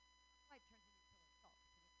 That's why it turns into a pillar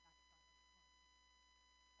of salt. She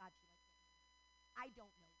looks back at God, she likes it. I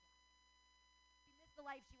don't know why. She missed the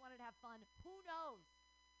life. She wanted to have fun. Who knows?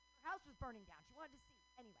 Her house was burning down. She wanted to see.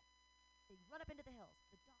 Anyway, they run up into the hills.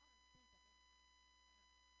 The daughters think that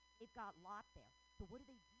they've got Lot there. So what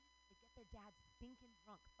do? They get their dad stinking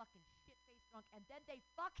drunk, fucking shit-faced drunk, and then they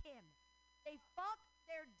fuck him. They fuck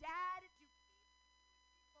their dad to keep the Jewish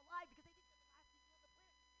people alive because they think they're the last people on the planet.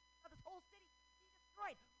 Now this whole city be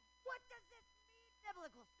destroyed. What does this mean,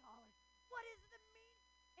 biblical scholars? What does it mean?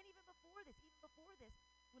 And even before this,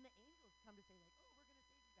 when the angels come to say, like, oh, we're going to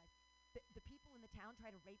save you guys, the people in the town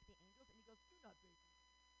try to rape the angels, and he goes, do not rape me.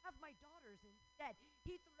 Have my daughters instead.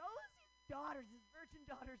 He throws his daughters, his virgin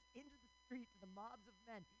daughters, into the street to the mobs of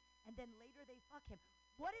men, and then later they fuck him.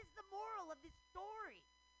 What is the moral of this story?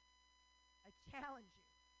 I challenge you.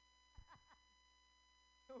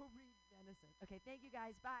 Go read Genesis. Okay, thank you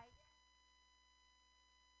guys. Bye.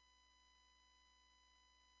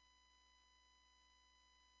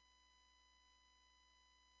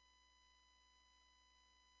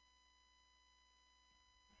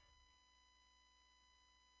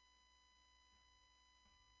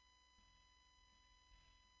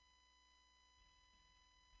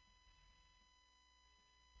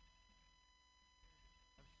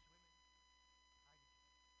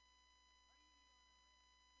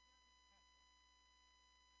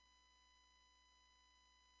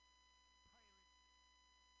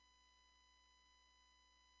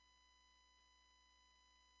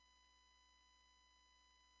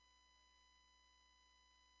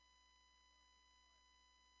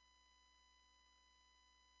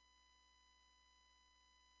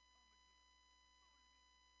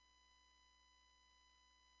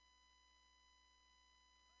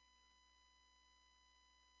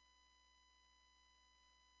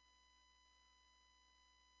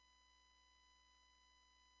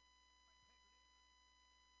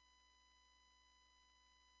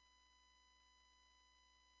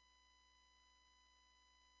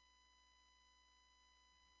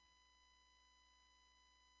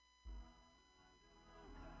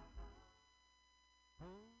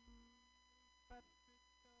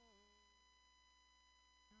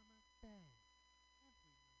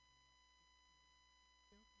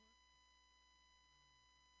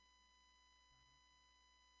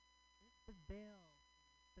 veil from your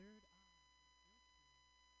third eye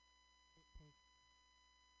it takes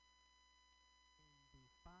in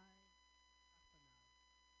the 5 Casanavs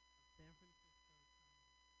of San Francisco comedy.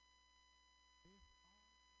 This all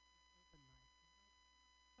is open mic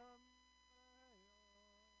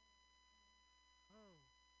Oh,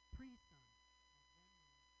 Pre-Sun,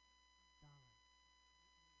 I'll Venmo $20.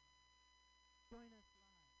 Join us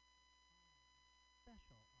live for a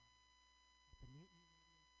special audience at the Mutiny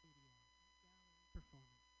Radio Studio and Gallery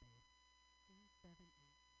Performance Space, 2781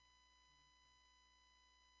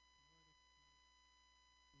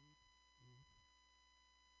 Florida Street, Suite Neat,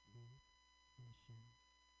 Neat Mission,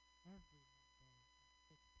 every Monday at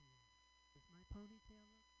 6 p.m. Does my ponytail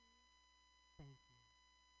look cool? Thank you.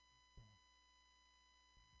 Namaste.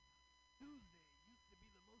 Tuesday used to be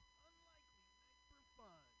the most unlikely night for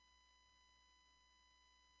fun.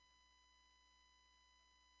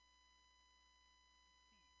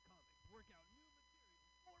 DC Comics work out new material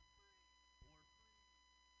for free. For free.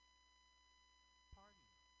 Party.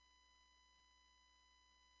 Check out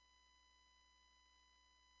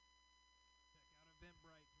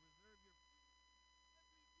Eventbrite to reserve your free seat every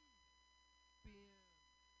Tuesday, 6 p.m.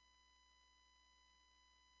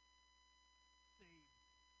 Save your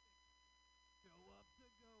 60. Show up to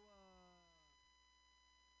go up.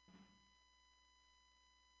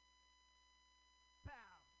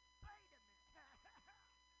 Pal, wait a minute.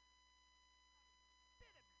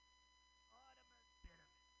 Bit a minute. Autumn's bit a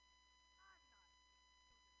minute. I'm not a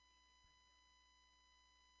superseded facility.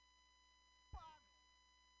 Boggle.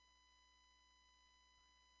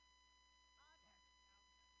 I've had it now just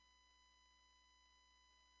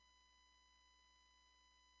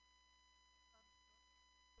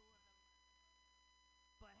some soot to the left.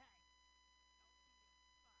 But hey, don't be a fuss.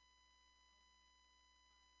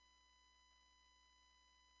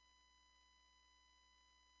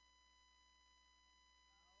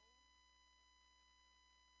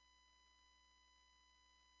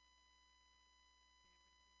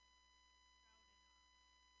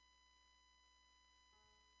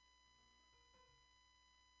 Only 5 San Francisco.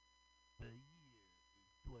 The year is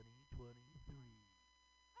 2023.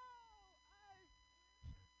 Oh, I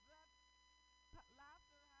wish that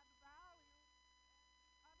laughter had value, and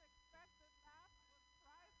the unexpected laugh was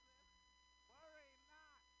priceless. Worry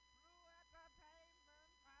not, true entertainment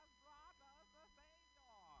has brought us a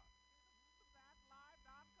savior in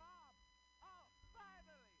whosthatlive.com. Oh,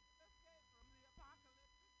 finally, an escape from the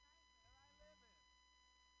apocalyptic nightmare I live in.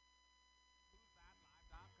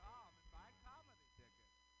 Whosthatlive.com is my comedy ticket.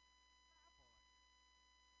 Apple, I guess.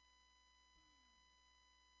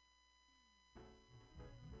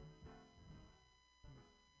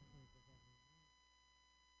 Members of every night.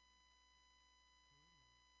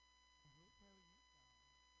 The Hotel Utah on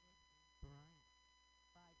 5th and Bryant,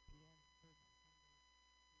 5 p.m. versus Sundays,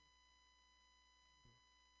 2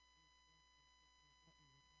 Is San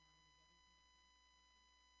Francisco getting you down? Is everything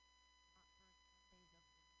peachy peachy? Not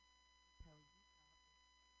first Sundays of the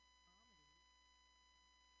month.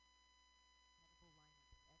 Hotel Utah for free comedy. Incredible lineups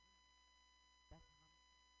every night. Best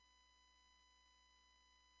homicide, things affordable.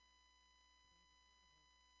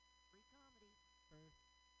 Free comedy. First.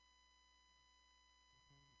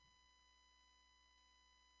 Hotel Utah.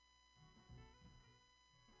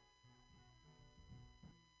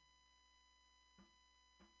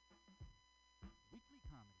 Weekly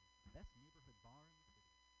Comedy, the best neighborhood bar in the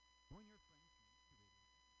city. Join your friends from MutinyRadio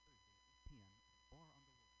every Thursday at 8 p.m. at the Bar on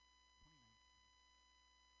the World, 29th Street.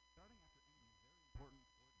 Starting after any very important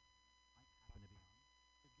sports event you might happen to be on,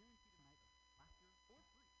 you're guaranteed a night of laughter for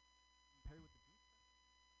free. And pair with the drink specials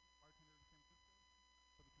and the cheapest bartender in San Francisco,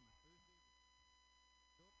 it'll become a Thursday ritual.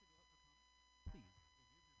 Show up to go out for comics, and please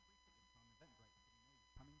reserve your free tickets on Eventbrite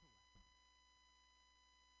so we know you're coming to laugh.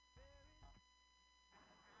 There is happy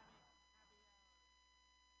hour.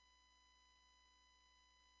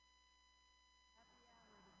 Happy hour,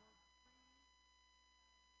 the most free 2 hour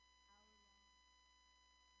long comedy.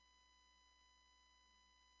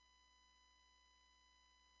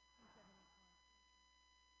 2781 Clinton Street.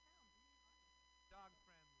 Sound audio. Dog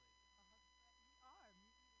friendly. We are.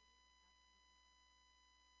 Mutiny Radio is absolutely dog friendly.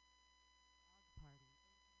 Dog party. Intimate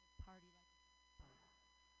party like a dog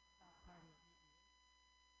party. Dog party at Mutiny Radio.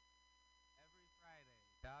 Every Friday,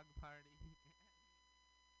 dog party and happy hour.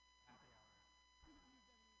 2781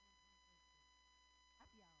 21st Street.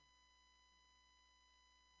 Happy hour.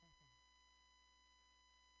 FM.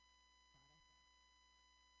 FM.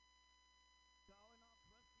 Calling all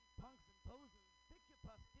crusty punks and posers. Pick your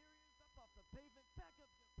posteriors up off the pavement, pack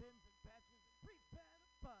up your pins and patches, and prepare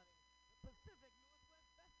to party. The Pacific Northwest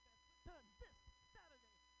Fest returns this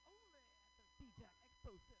Saturday only at the CJAC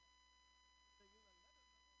Expo Center.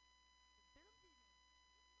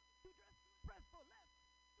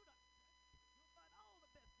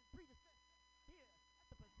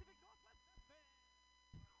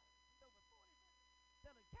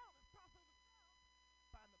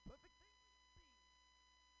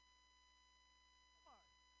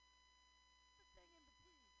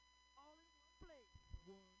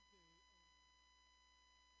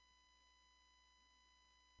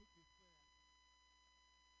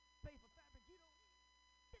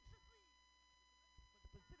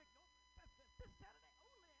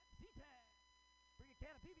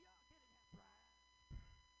 PBR, get it half price.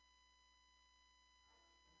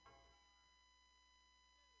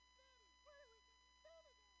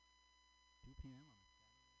 2 p.m.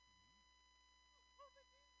 on a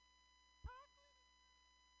Saturday afternoon. That's Titan.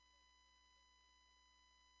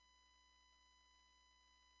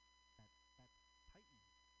 Apparently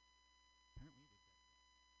they've got cafe drinks, beer,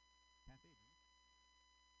 wine, and sangria. All the things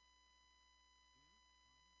that drink people don't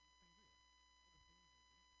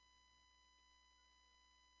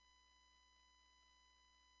like. What did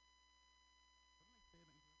I say about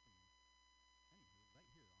interrupting you? Anywho, right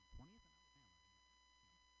here on 20th and Alabama in the Alta-Cast,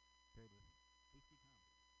 paired with tasty comedy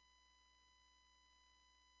every Saturday,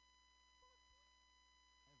 or at least the 3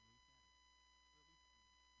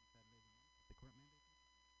 Saturdays a month that the court mandates me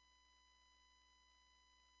to see.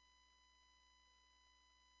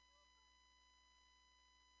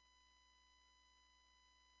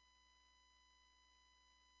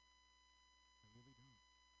 I really don't.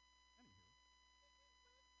 Anywho, reservation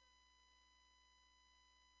on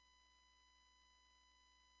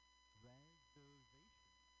Eventbrite. Public service.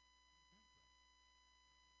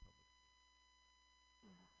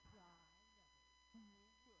 Try the new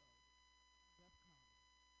world of stand-up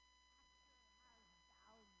comedy. Laughter has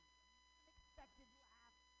value. Unexpected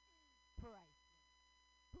laugh is priceless.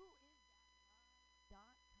 Who is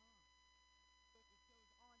that live.com? Local shows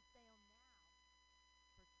on sale now. Purchasing a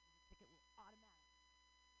ticket will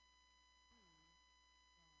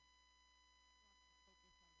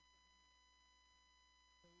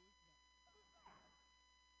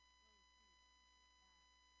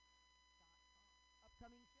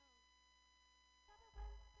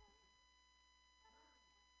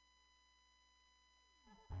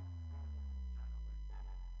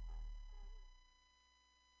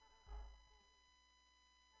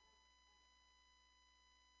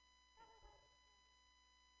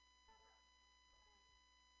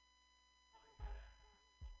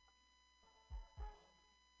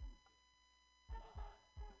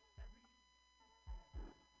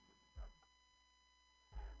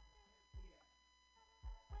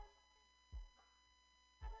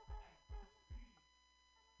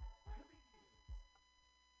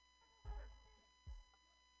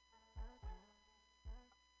automatically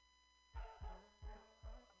improve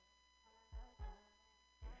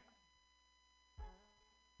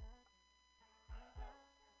gone. Wants to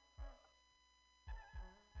focus on the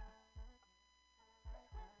dynamic, those that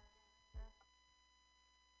laugh. Go to whosthatlive.com.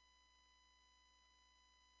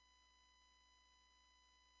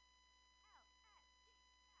 Upcoming shows.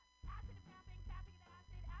 Acid vamping, tapping and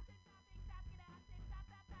acid, acid vamping, tapping and acid,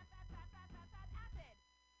 acid. What is called acid and tapping.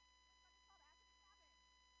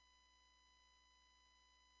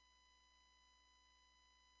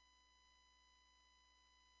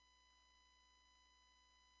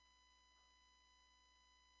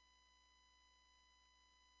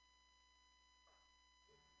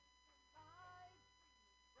 Live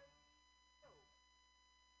radio.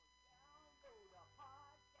 Download a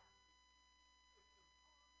podcast.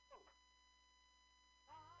 On the go.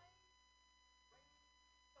 Live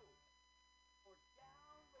radio. Or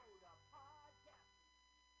download a podcast.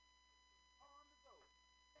 On the go.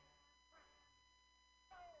 San Francisco.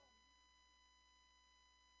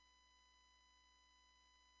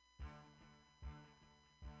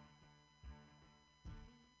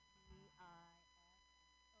 TGIFONG.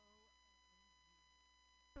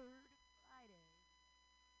 Third Fridays.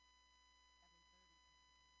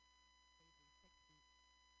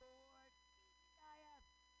 Every 7:30 Saturdays. Safely 6 feet. For TGIF.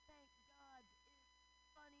 Thank gods it's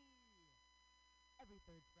funny. Every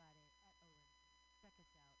third Friday at OMG. Check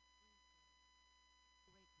us out. Free shows.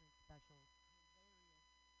 Great drink specials. Hilarious.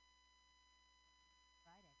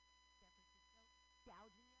 Friday.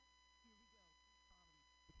 San Francisco. Gouging ya? Here we go. Free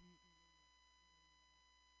comedy with Mutiny Radio. You know you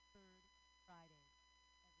know. Third Fridays every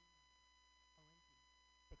month. OMG.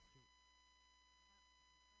 6th Street.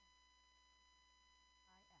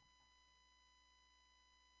 Hang out with your friends.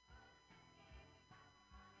 TGIF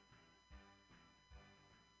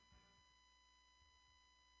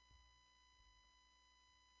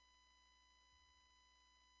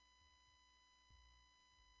at OMG.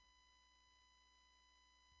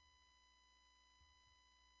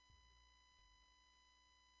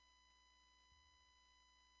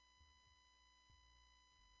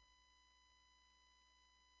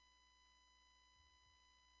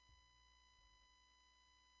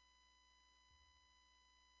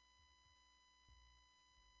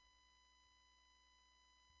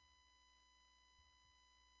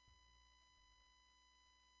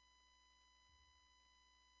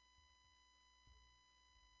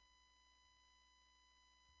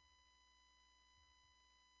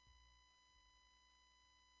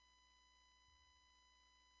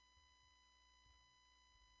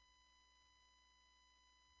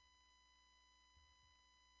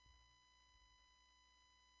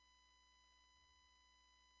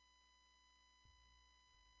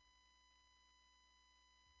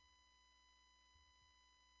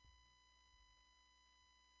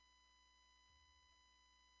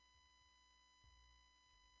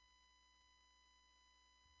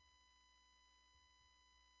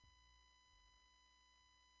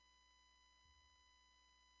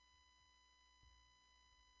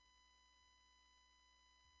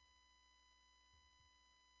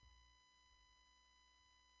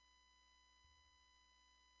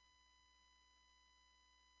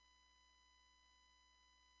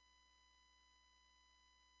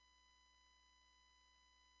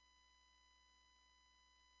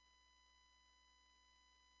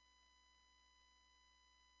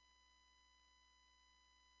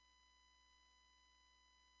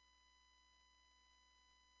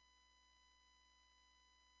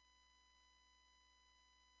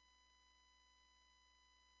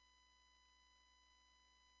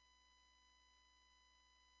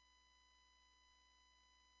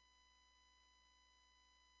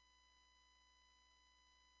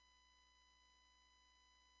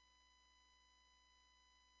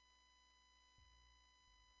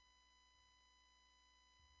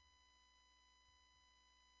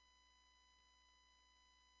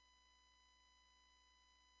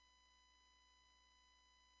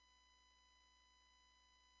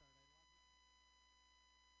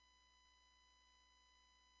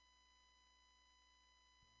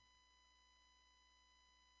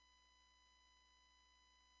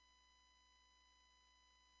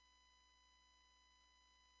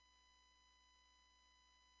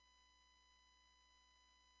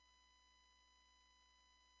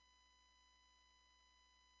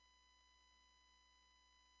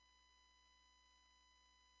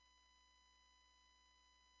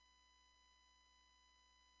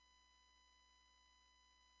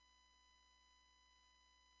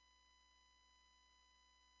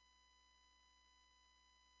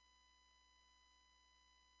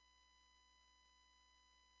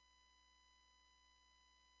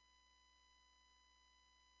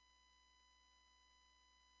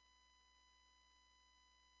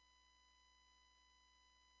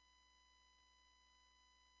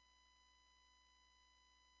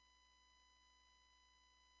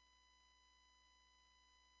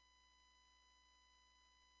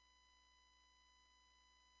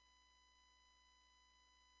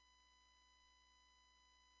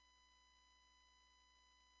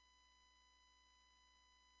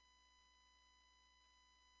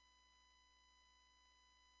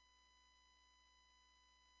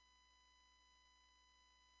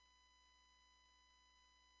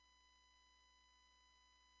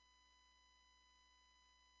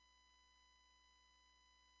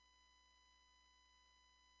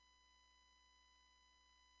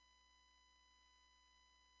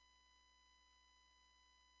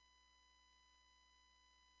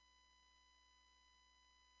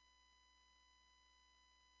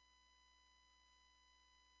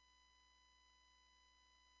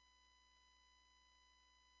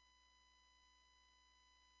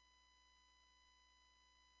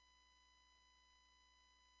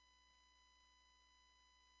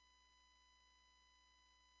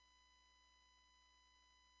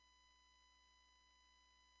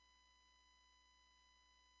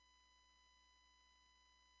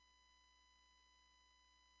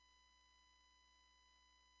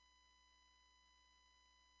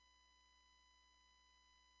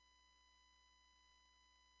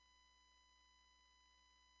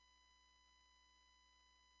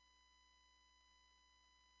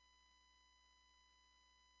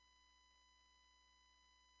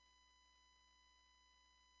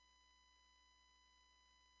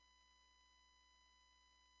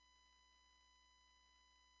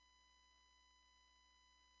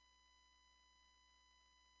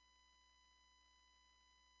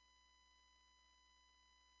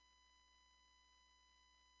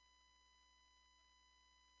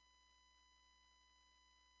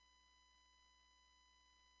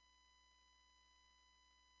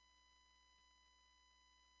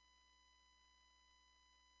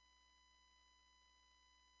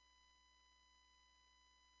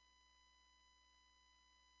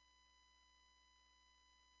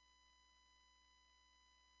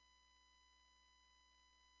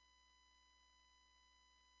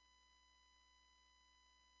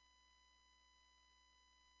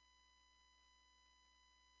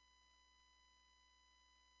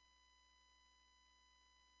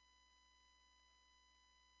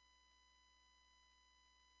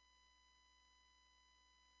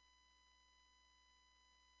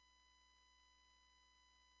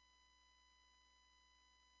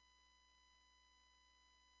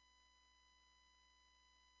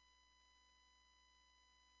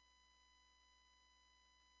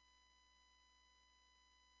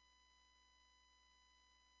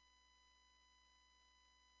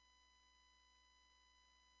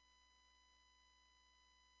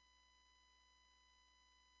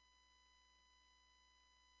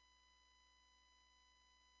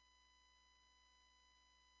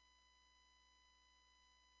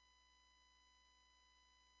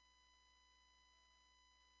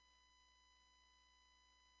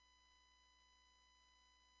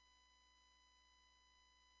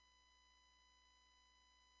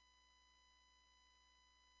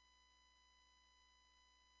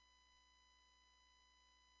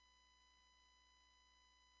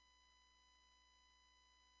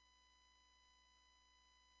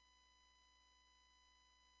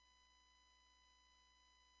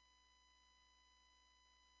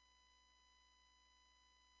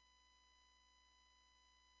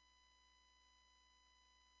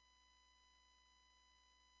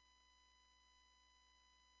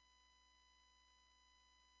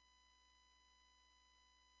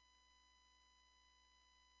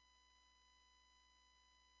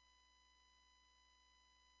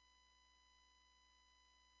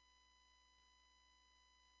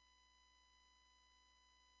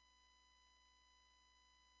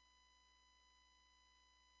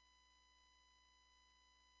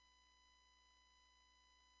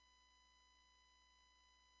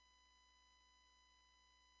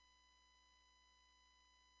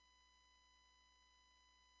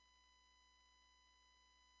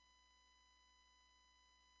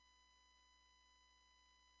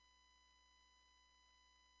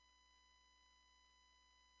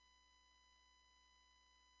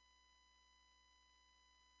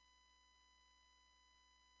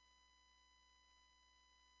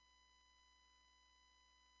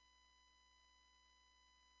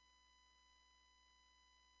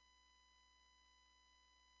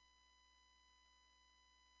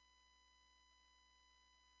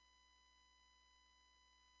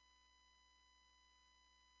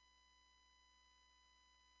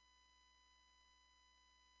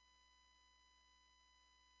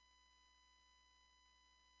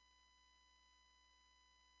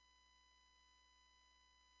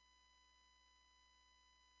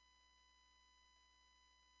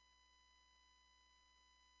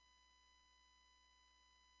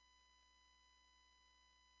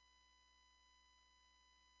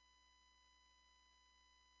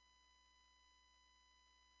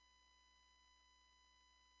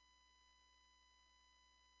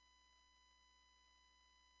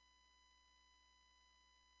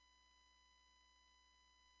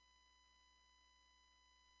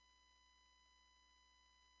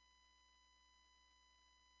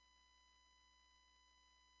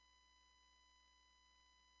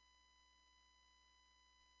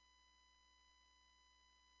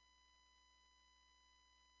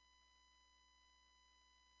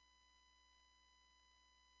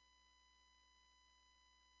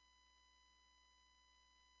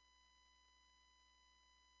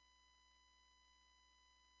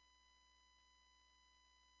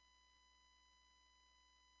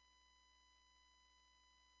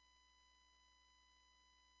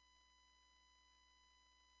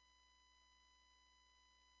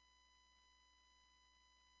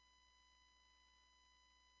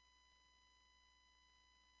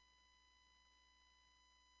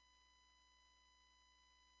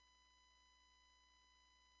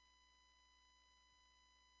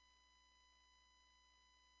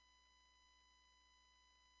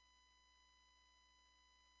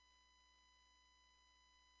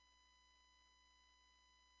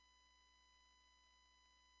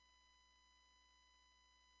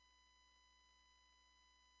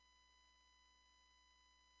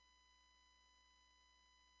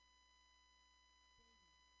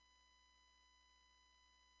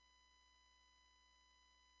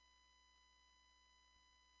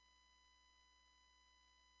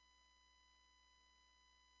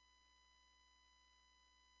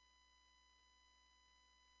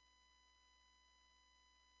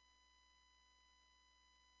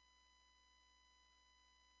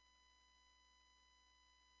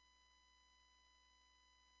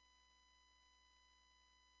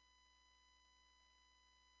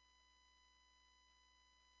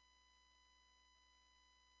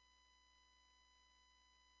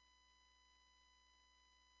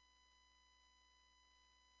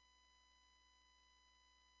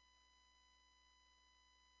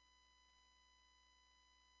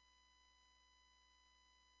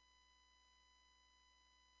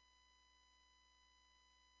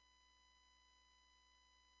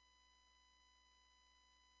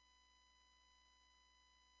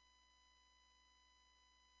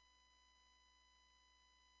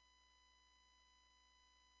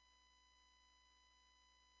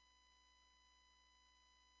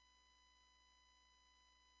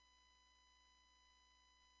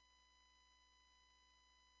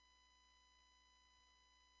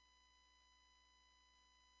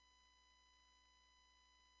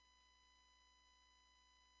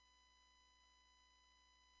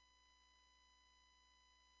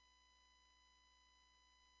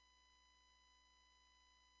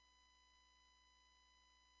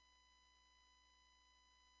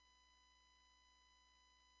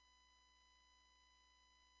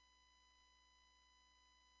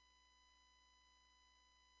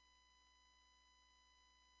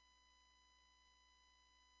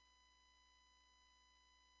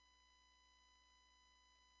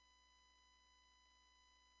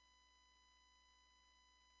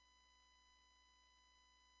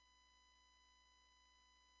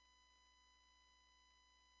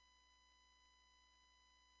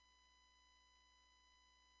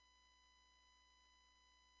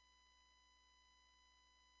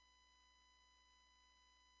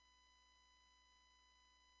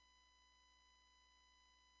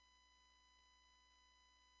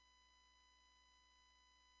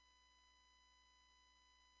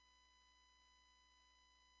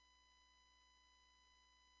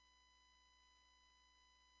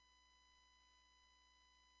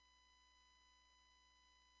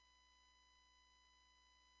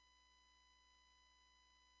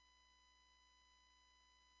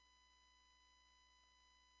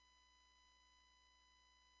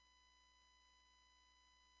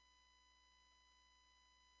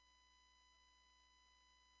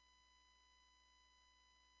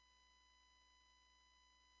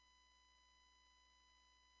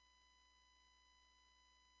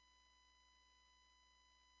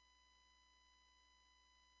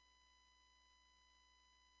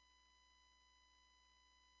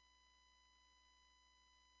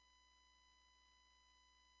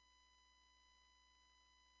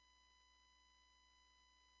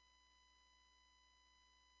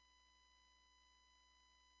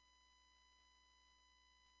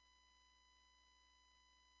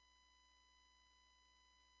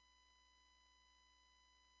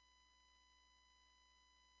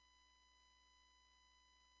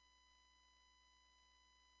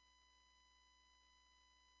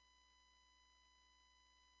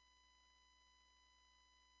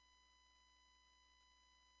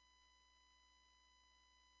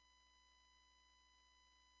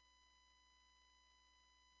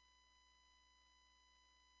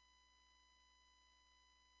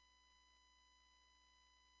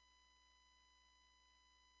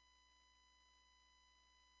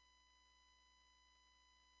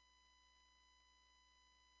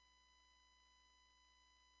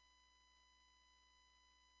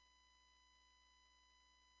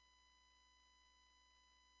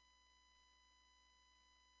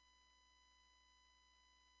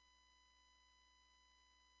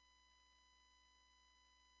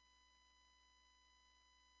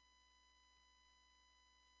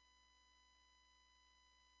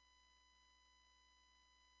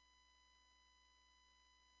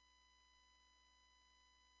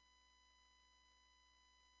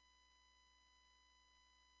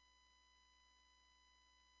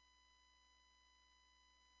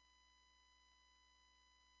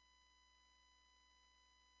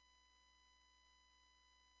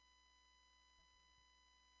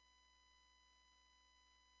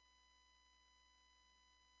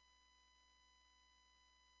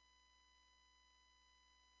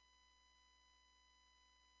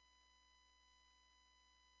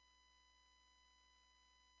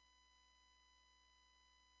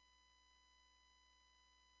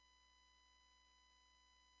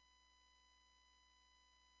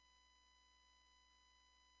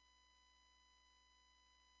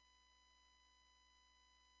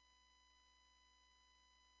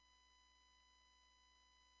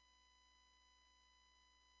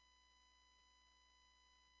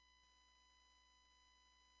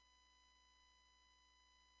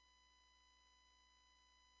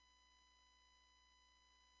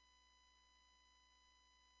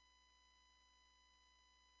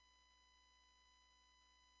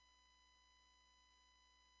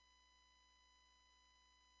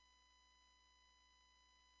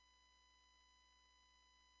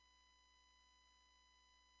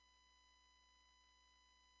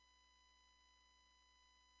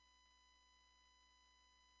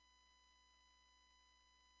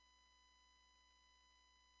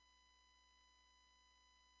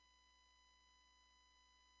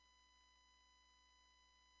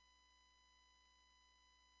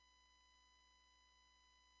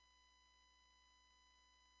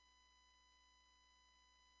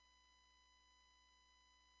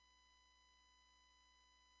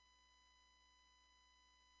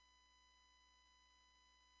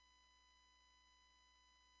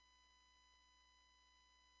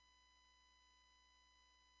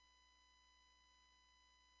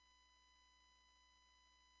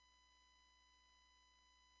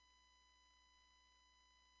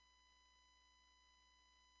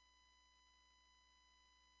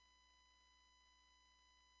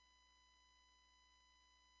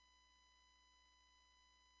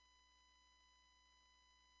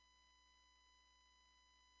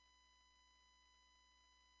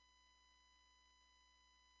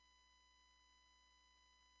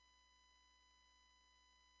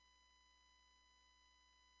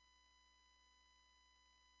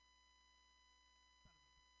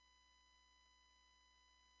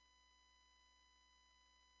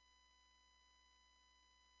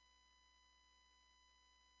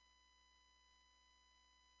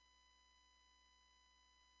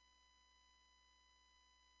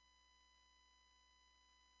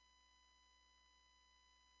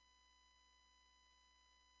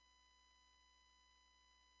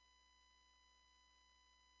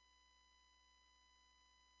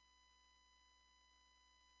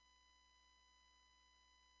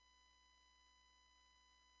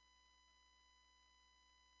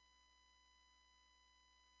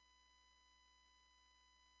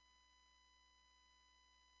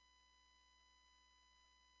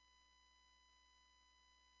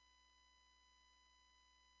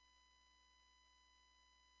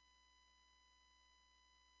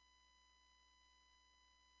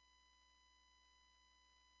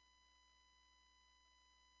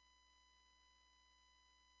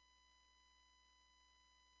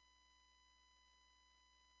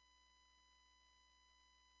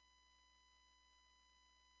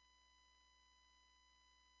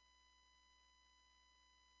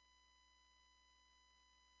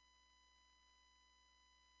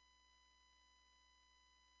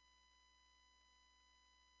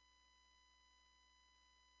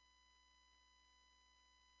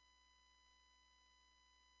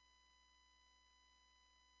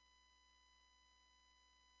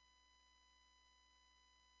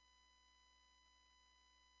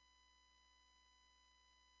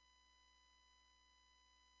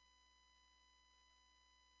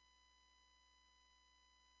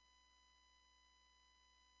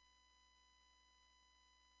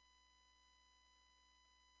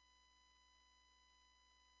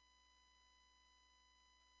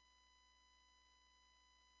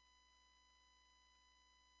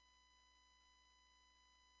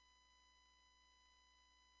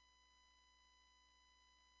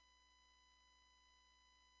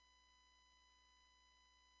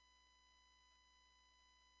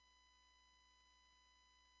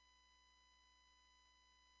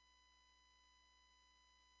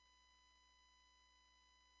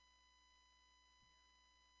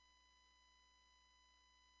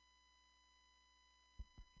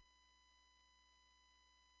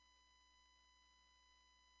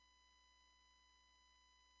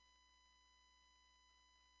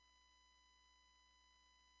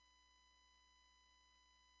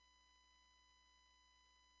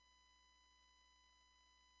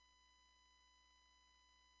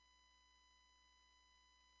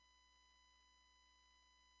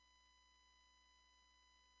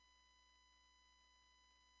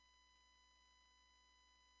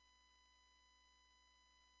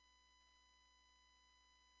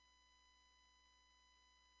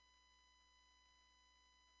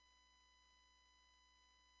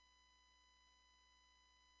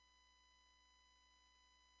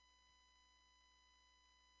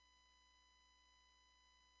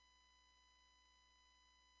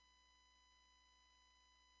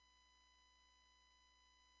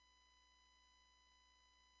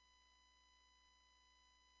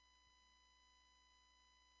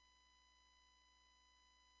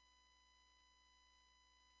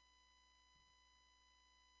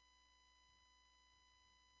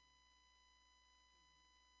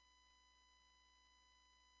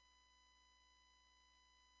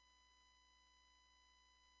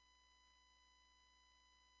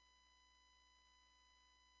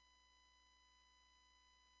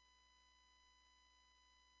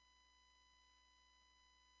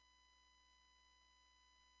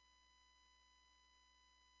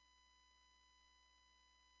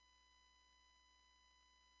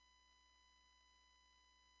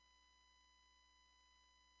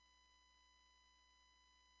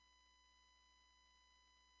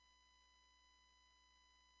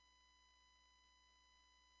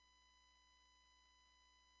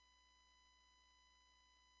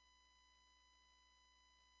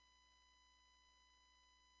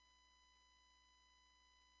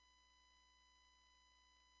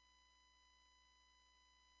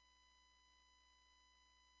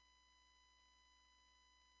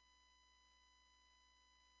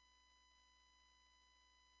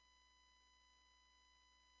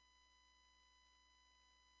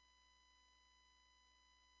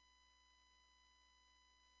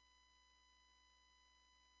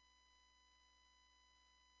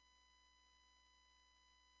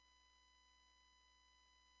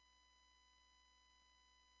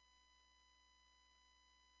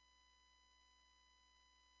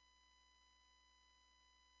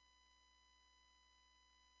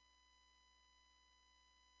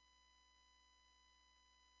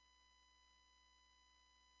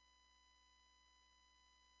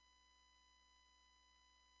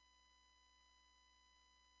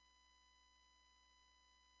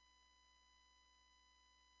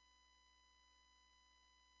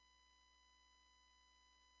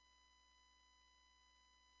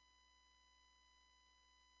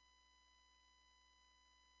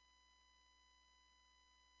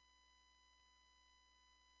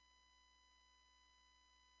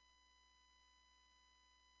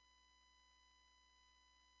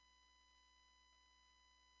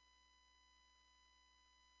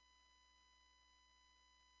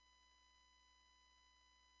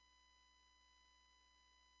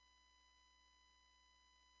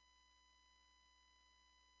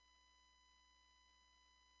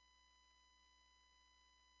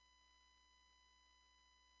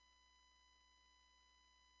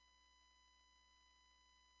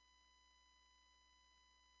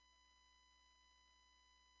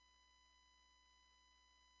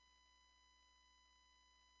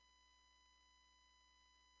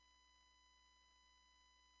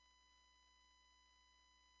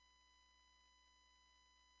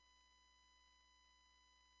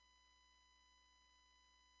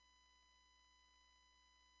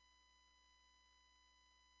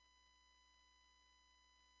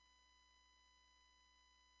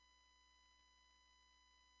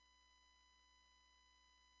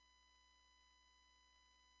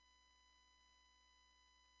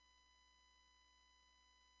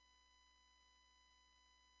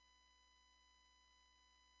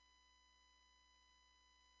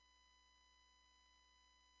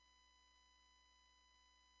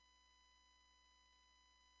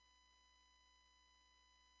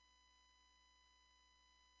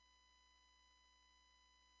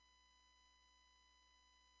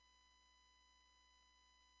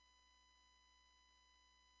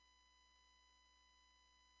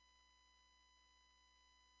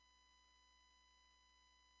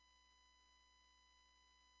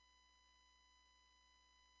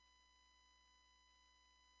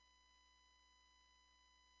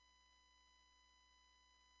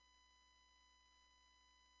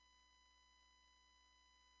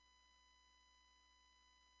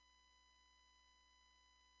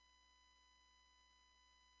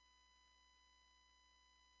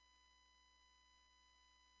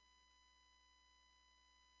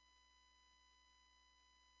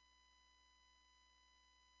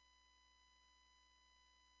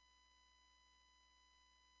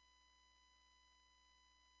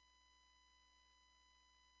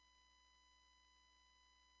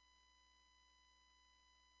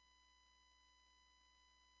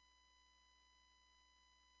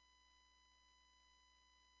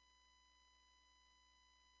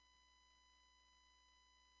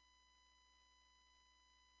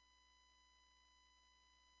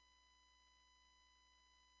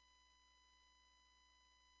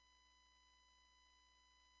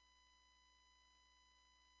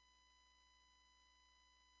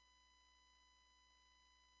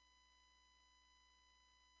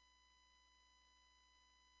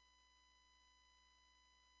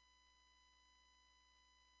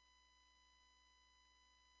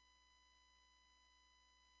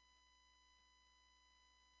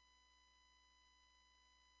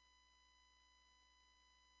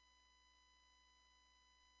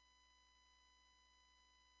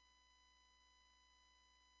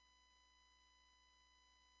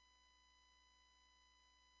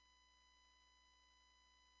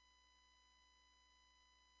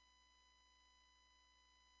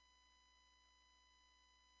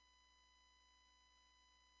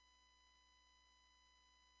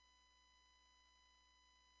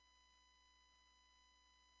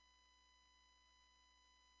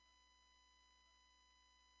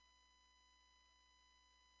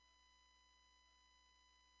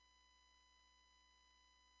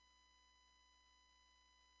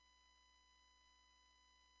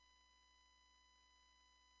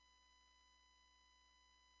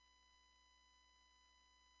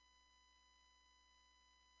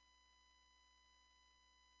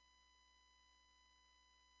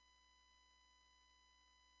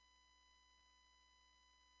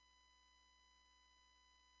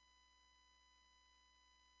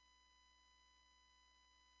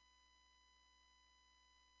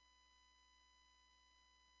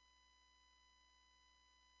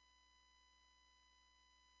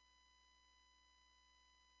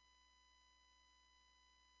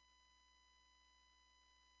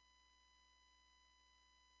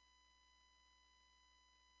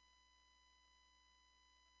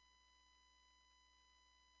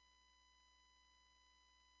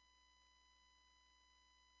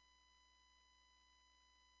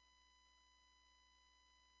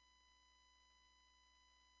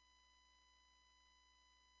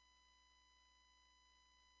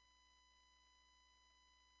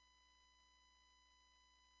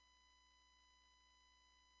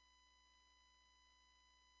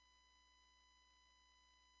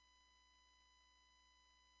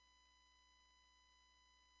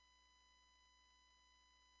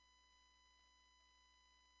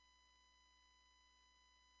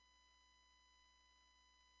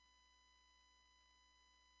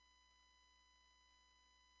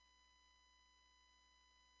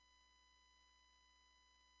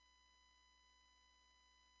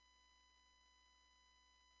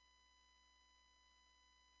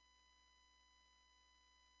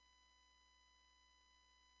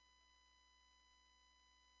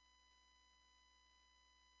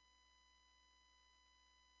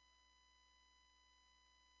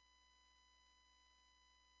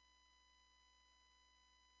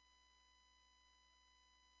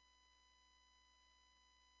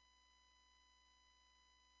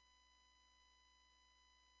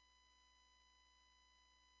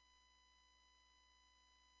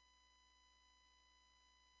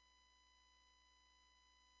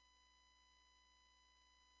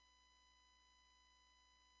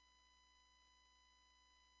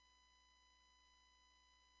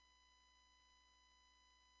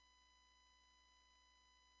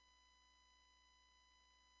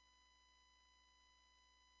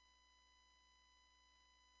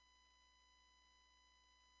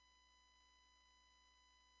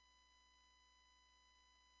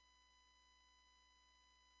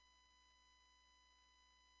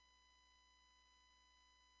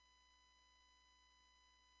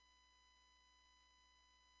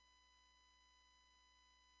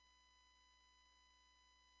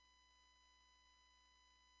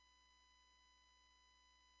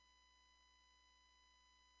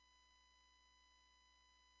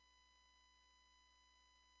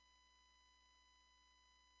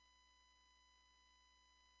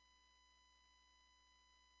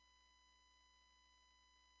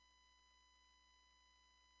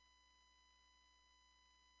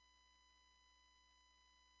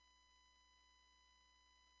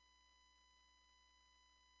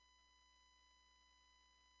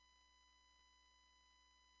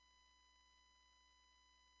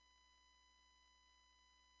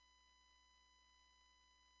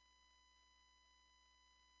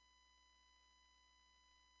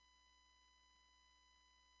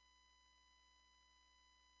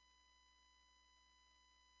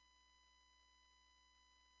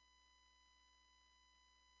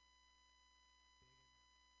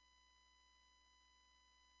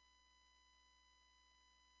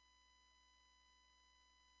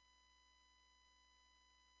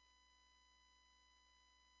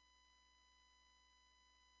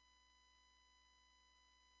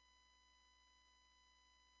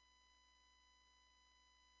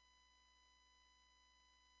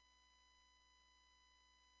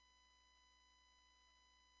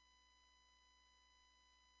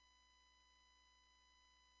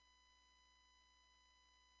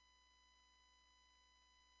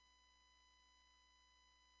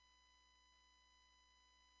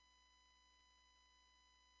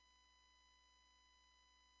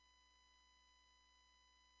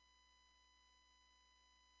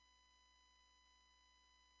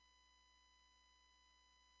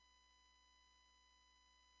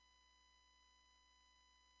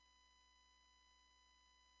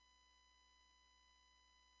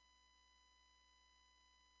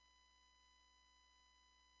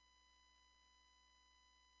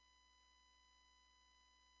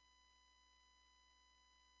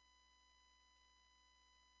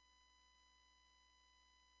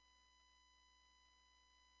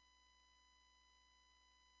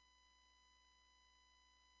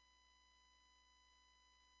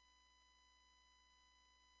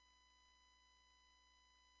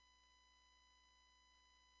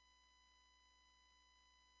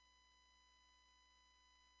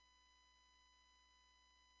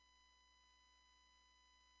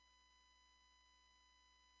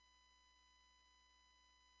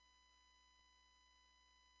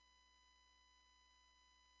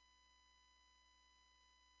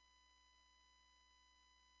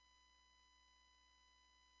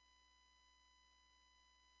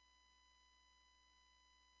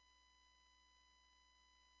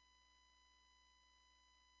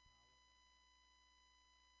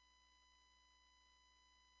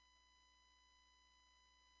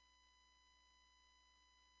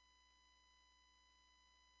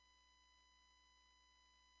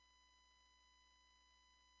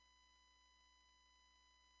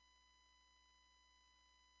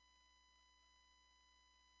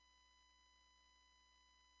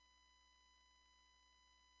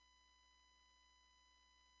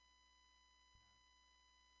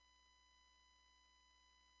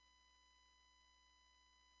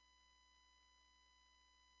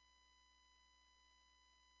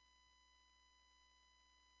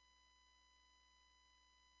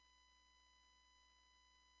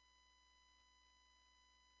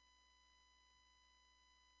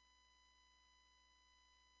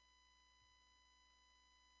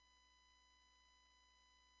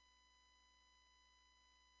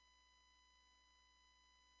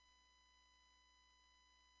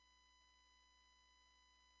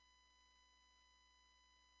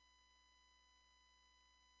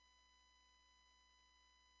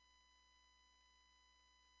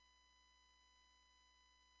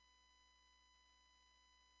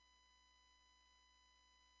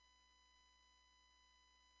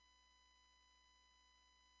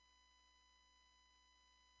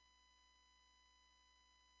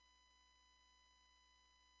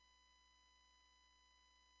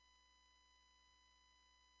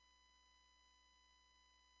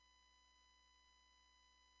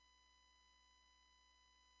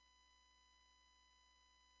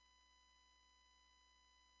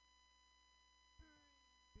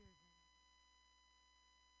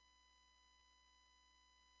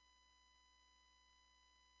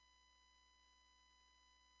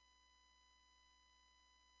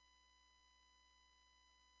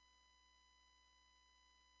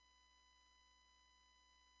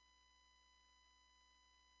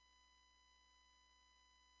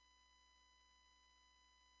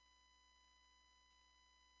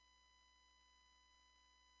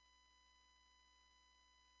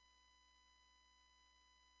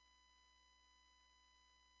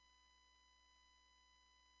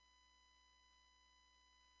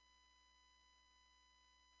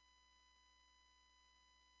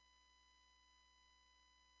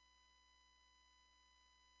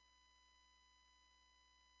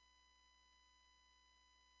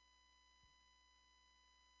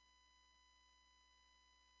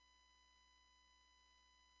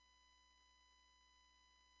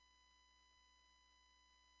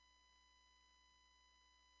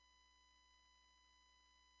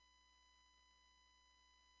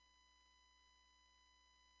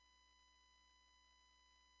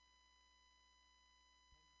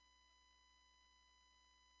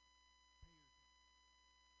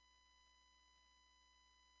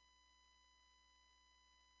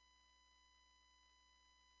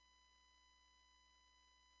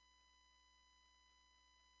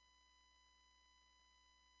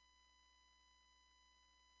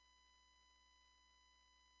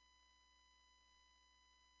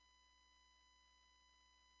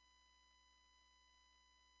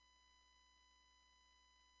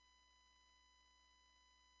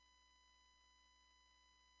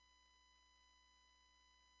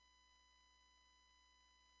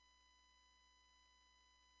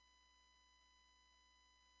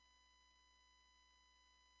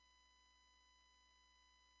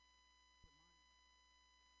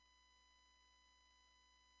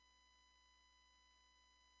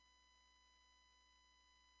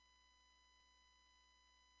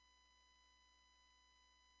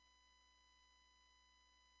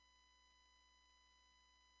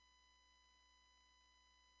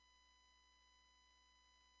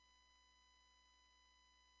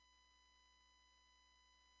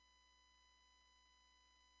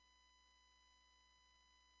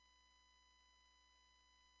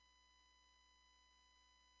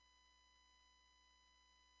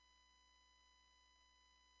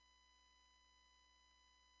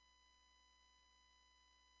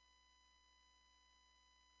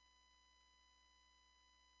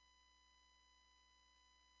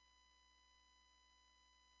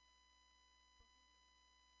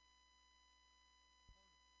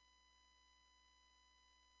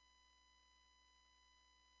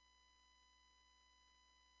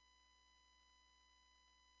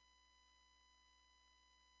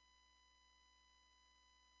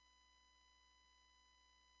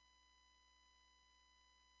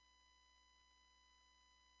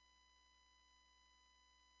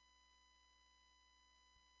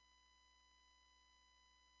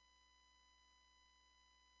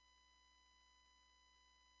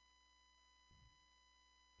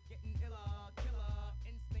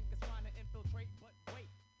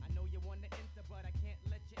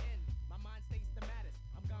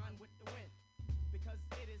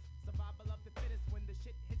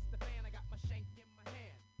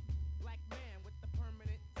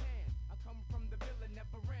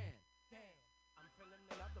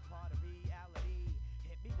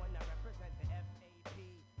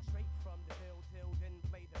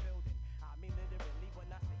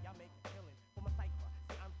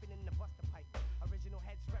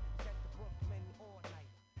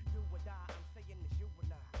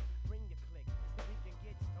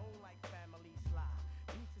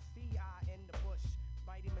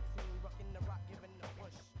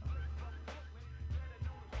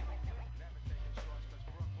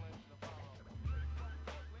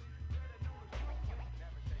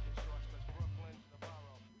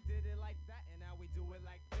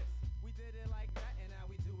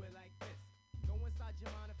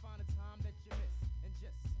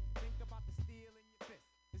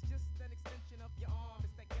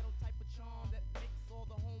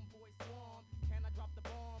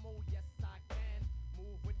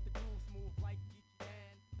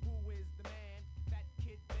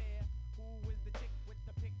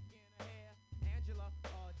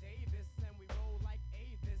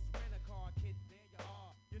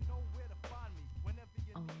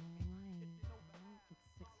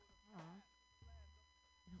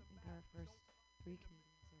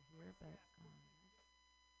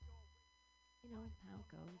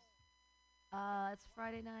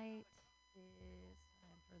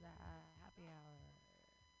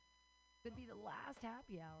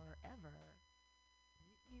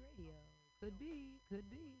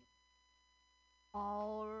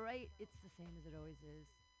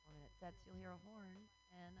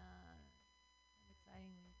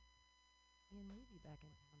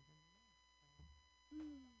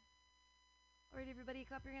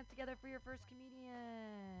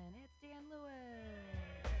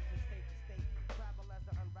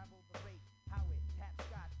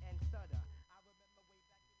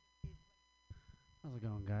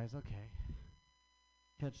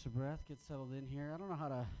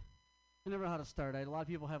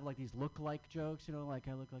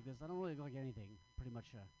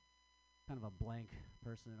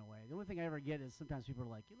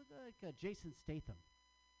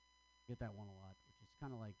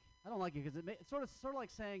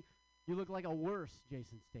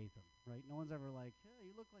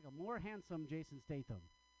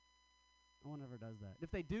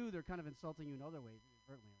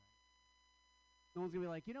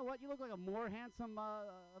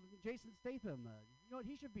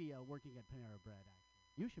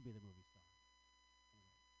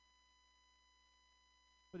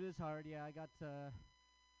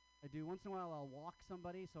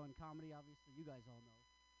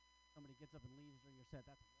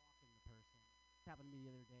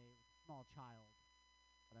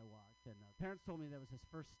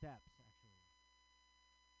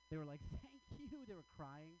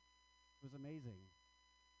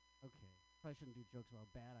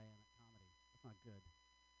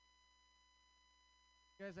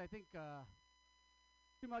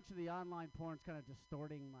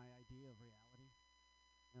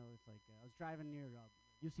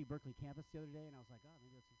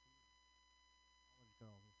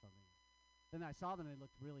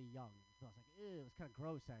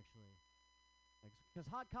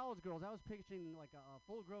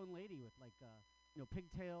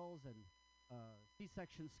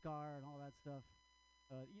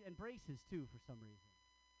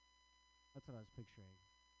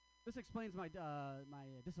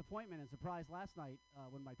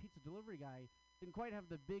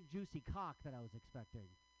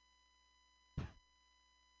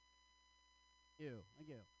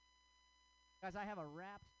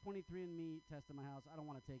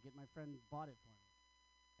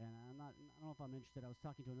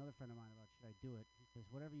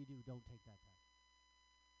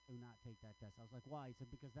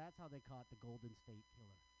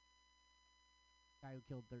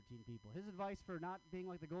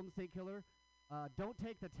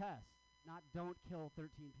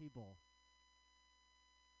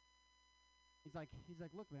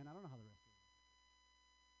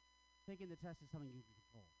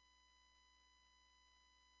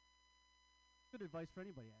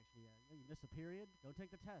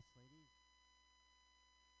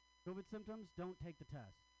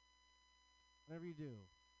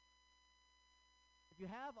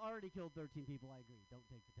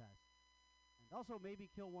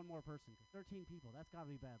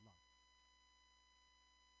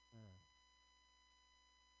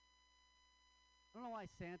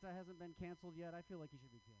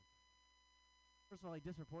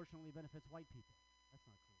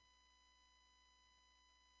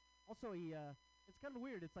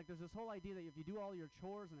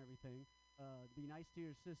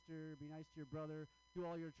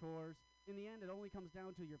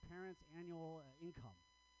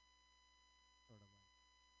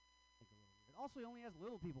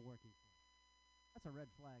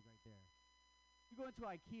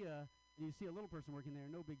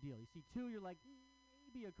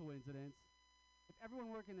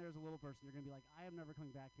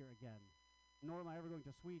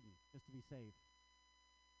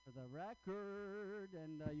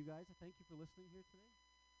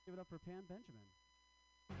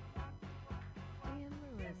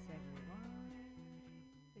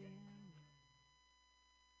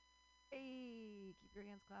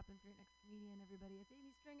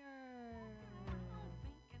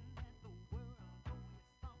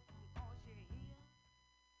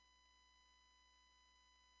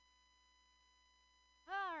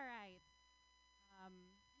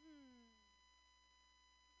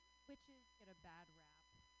 witches get a bad rap.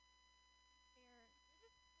 They're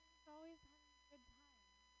just always having a good time.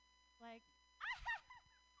 Like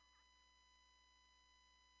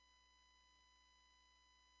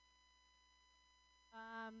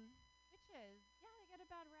witches, yeah, they get a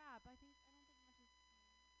bad rap. I don't think witches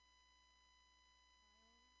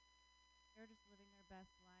they're just living their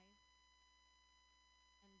best life.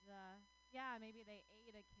 And yeah, maybe they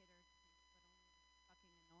ate a kid or two,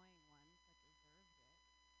 but only the fucking annoying ones that deserved it.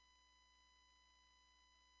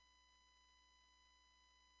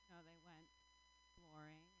 No, they went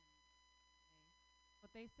exploring and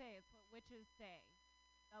what they say, it's what witches say.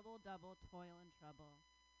 Double, double, toil and trouble.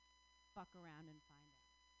 Fuck around and find out.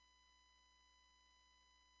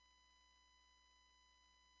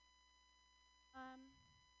 Um,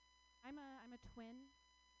 I'm a twin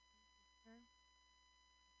sister,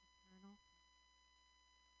 maternal.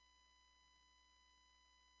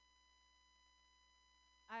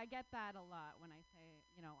 I get that a lot when I say,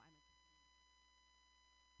 I'm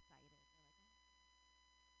excited. They're like, oh,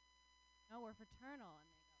 no, we're fraternal, and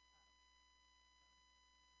they go,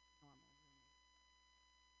 oh, normal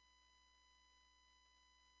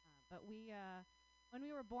roommate. But when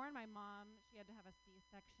we were born, my mom, she had to have a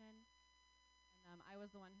C-section, and I was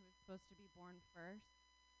the one who was supposed to be born first,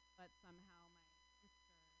 but somehow my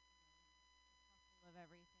sister, hustle of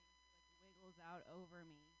everything, she like wiggles out over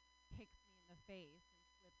me, kicks me in the face, and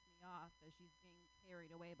flips me off as she's being carried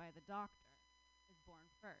away by the doctor, is born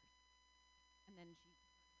first. And then she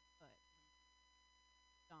hurt her foot and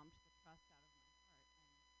stomped the trust out of my heart and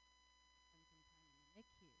spent some time in the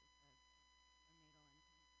NICU, the neonatal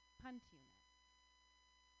intensive punt unit,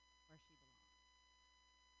 where she belongs.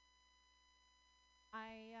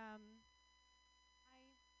 I um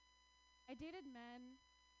I dated men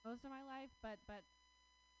most of my life, but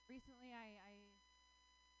recently I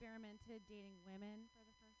experimented dating women for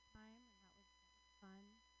the first time, and that was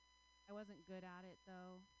fun. I wasn't good at it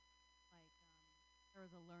though. Like there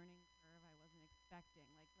was a learning curve I wasn't expecting.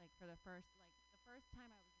 Like for the first time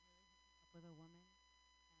I was really hooking up with a woman,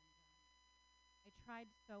 and I tried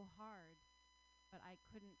so hard, but I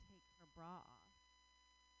couldn't take her bra off.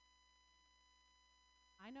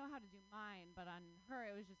 I know how to do mine, but on her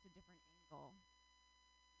it was just a different angle.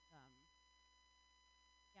 Um,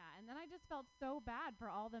 yeah, and then I just felt so bad for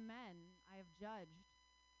all the men I have judged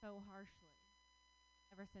so harshly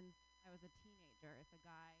ever since I was a teenager. If a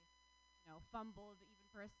guy, fumbled even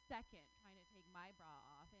for a second trying to take my bra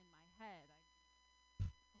off in my head, I'd be like,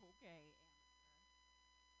 okay, amateur.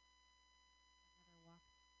 I never walked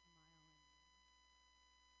a mile anymore.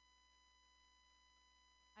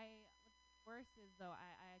 What's worse is though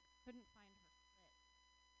I couldn't find her clit.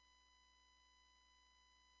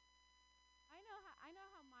 I know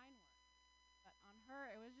how mine works, but on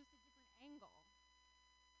her it was just a different angle.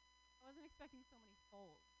 I wasn't expecting so many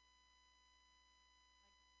folds.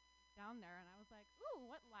 Like down there, and I was like, "Ooh,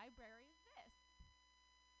 what library is this?"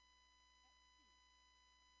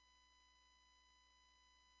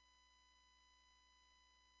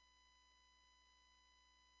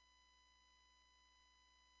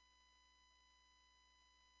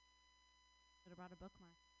 Should have brought a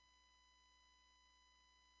bookmark.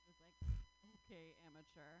 It was like, "Okay,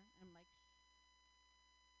 amateur." I'm like,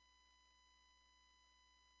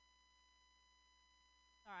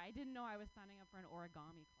 "Sorry, I didn't know I was signing up for an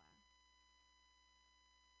origami class." I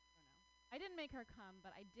don't know. I didn't make her come,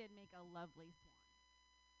 but I did make a lovely swan.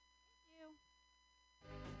 Thank you.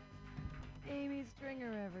 Amy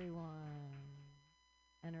Stringer, everyone,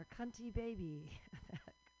 and her cunty baby.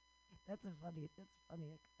 That's funny.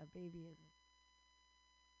 A baby is a baby.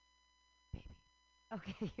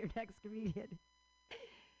 Okay, your next comedian.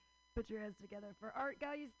 Put your hands together for Art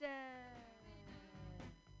Geisten.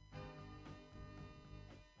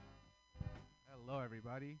 Hello,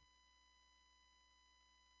 everybody.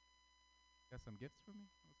 Got some gifts for me?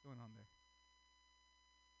 What's going on there?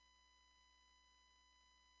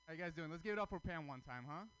 How you guys doing? Let's give it up for Pam one time,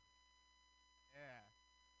 huh? Yeah.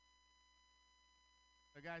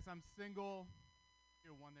 So, guys, I'm single. If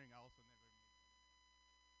you're wondering, I also never made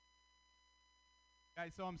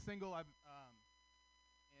guys, so I'm single. And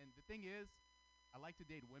the thing is, I like to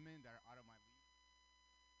date women that are out of my league.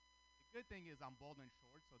 The good thing is I'm bald and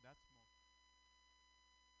short, so that's most.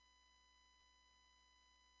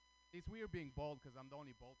 It's weird being bald because I'm the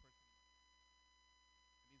only bald person.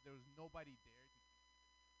 It means there was nobody there to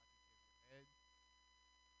keep your head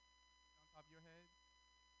on top of your head,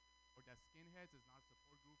 or that skinheads is not a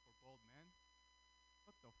support group for bald men.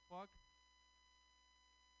 What the fuck?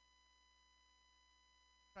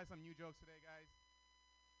 Try some new jokes today, guys.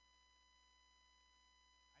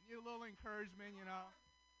 I need a little encouragement,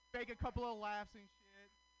 fake a couple of laughs and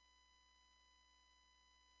shit.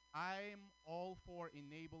 I'm all for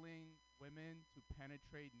enabling women to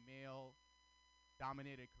penetrate male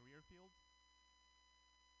dominated career fields.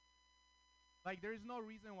 Like, there's no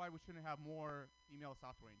reason why we shouldn't have more female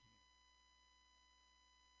software engineers.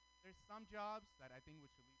 There's some jobs that I think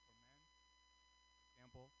we should leave for men. For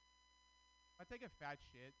example, if I take a fat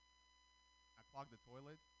shit, I clog the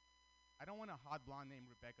toilet, I don't want a hot blonde named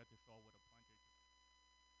Rebecca to show up with a plunger.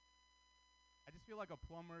 I just feel like a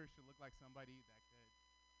plumber should look like somebody that could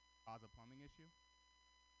cause a plumbing issue.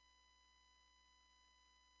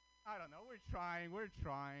 I don't know. We're trying.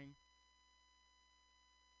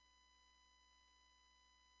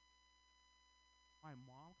 My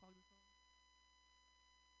mom clogged the toilet?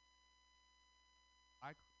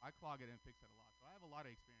 I clog it and fix it a lot, so I have a lot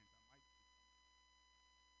of experience.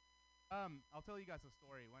 I'll tell you guys a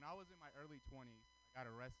story. When I was in my early 20s, I got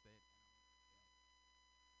arrested.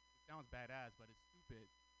 It sounds badass, but it's stupid.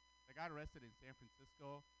 I got arrested in San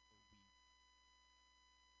Francisco for weed.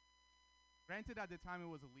 Granted, at the time it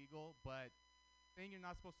was illegal, but saying you're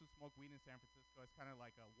not supposed to smoke weed in San Francisco is kind of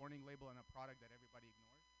like a warning label on a product that everybody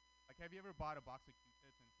ignores. Like, have you ever bought a box of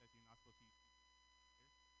Q-tips and it says you're not supposed to use Q-tips?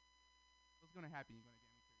 What's going to happen? You're going to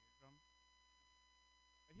damage your eardrum?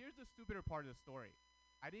 But here's the stupider part of the story.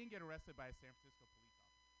 I didn't get arrested by a San Francisco police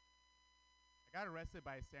officer. I got arrested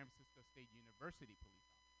by a San Francisco State University police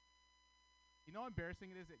officer. You know how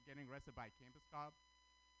embarrassing it is getting arrested by a campus cop?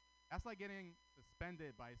 That's like getting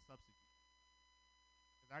suspended by a substitute.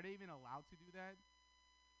 Because are they even allowed to do that?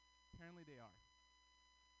 Apparently they are.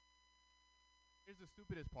 Here's the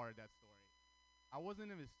stupidest part of that story. I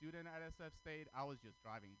wasn't even a student at SF State. I was just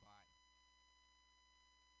driving by.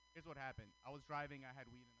 Here's what happened. I was driving. I had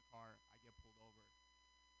weed in the car. I get pulled over.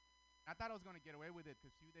 I thought I was going to get away with it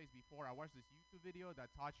because a few days before, I watched this YouTube video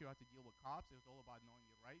that taught you how to deal with cops. It was all about knowing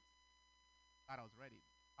your rights. Thought I was ready.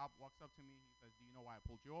 Cop walks up to me. He says, do you know why I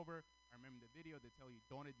pulled you over? I remember the video. They tell you,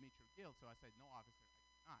 don't admit your guilt. So I said, no, officer, I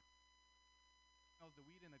do not. He smells the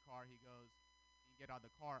weed in the car. He goes, you get out of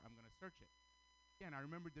the car. I'm going to search it. Again, I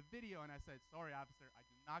remembered the video, and I said, sorry, officer, I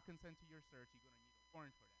do not consent to your search. You're going to need a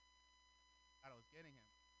warrant for that. Thought I was getting him.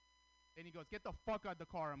 Then he goes, get the fuck out of the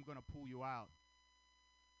car. I'm going to pull you out.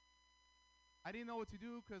 I didn't know what to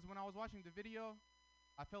do because when I was watching the video,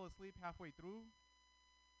 I fell asleep halfway through.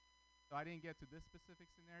 So I didn't get to this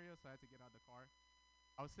specific scenario, so I had to get out of the car.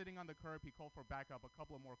 I was sitting on the curb. He called for backup. A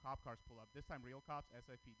couple of more cop cars pull up. This time real cops,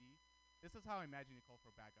 SFPD. This is how I imagine he called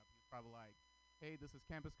for backup. He was probably like, hey, this is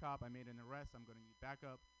campus cop. I made an arrest. I'm going to need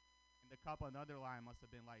backup. And the cop on the other line must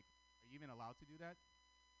have been like, are you even allowed to do that?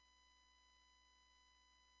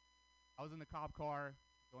 I was in the cop car,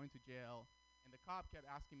 going to jail, and the cop kept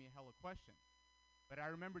asking me a hella questions. But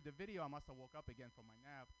I remembered the video. I must have woke up again from my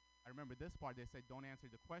nap. I remember this part. They said, don't answer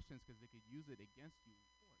the questions because they could use it against you in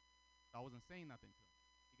court. So I wasn't saying nothing to him.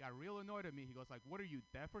 He got real annoyed at me. He goes like, what are you,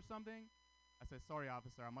 deaf or something? I said, sorry,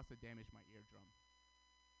 officer. I must have damaged my eardrum.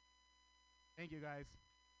 Thank you, guys.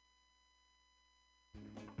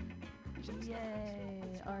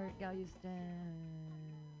 Yay, Art Gallustan.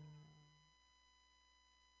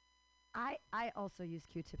 I also use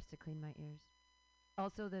Q-tips to clean my ears.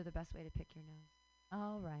 Also, they're the best way to pick your nose.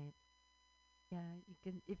 All right. Yeah, you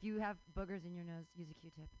can. If you have boogers in your nose, use a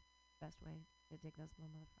Q-tip. Best way to take those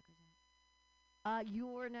little motherfuckers out.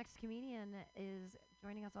 Your next comedian is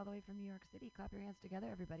joining us all the way from New York City. Clap your hands together,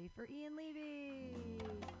 everybody, for Ian Levy.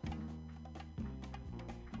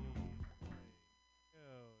 Here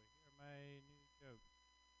are my new jokes.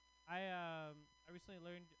 I recently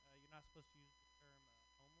learned you're not supposed to use the term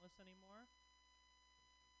homeless anymore.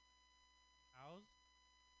 Housed.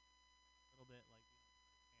 A little bit like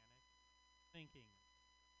Titanic. Thinking.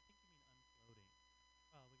 I think you mean unfloating.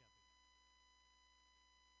 Well, we got big.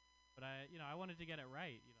 But I wanted to get it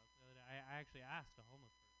right. So that I actually asked a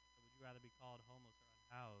homeless person. So would you rather be called homeless or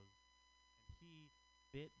unhoused? And he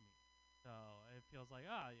bit me. So it feels like,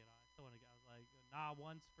 I still want to get. I was like, nah,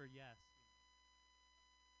 once for yes.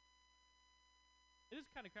 It is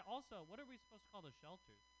kind of also, what are we supposed to call the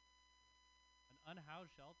shelters? An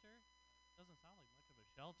unhoused shelter? Doesn't sound like much of a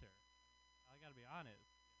shelter. I gotta be honest.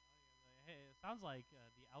 Like, hey, it sounds like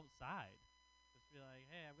the outside. Just be like,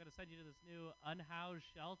 hey, I'm gonna send you to this new unhoused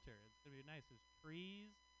shelter. It's gonna be nice. There's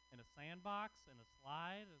trees and a sandbox and a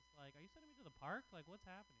slide. It's like, are you sending me to the park? Like, what's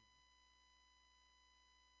happening?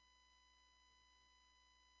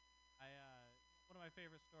 One of my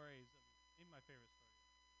favorite stories, maybe my favorite story,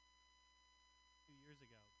 2 years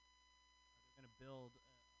ago, they're going to build a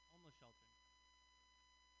homeless shelter.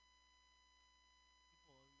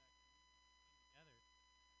 People in that community came together,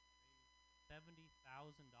 raised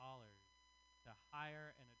 $70,000 to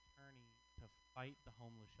hire an attorney to fight the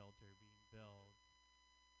homeless shelter being built,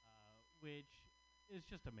 which is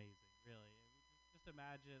just amazing, really. Just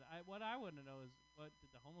imagine. What I want to know is, what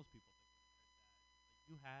did the homeless people think when they heard that? Like,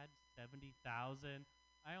 you had 70,000.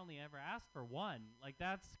 I only ever asked for one. Like,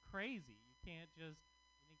 that's crazy. You can't just.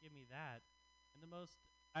 You didn't give me that. And the most.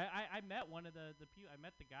 I met one of the people. I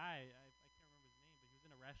met the guy. I can't remember his name, but he was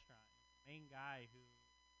in a restaurant. He was the main guy who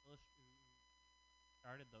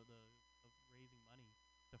started the raising money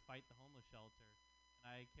to fight the homeless shelter. And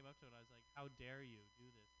I came up to him and I was like, "How dare you do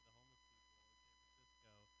this to the homeless people in San Francisco?"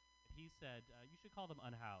 And he said, "You should call them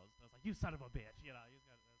unhoused." I was like, "You son of a bitch!" You know,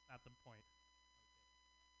 that's not the point. Okay.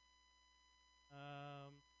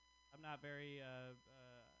 I'm not very. I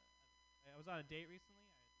was on a date recently.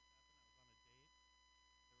 I had this happen. I was on a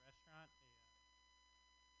date at a restaurant.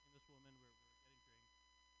 Me and this woman were getting drinks.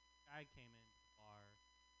 This guy came into the bar.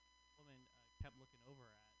 The woman kept looking over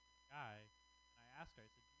at this guy, and I asked her. I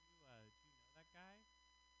said, "Do you know that guy?"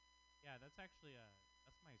 Yeah, that's actually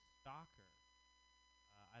that's my stalker.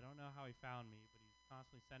 I don't know how he found me, but he's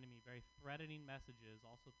constantly sending me very threatening messages,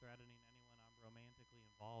 also threatening anyone I'm romantically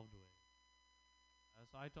involved with.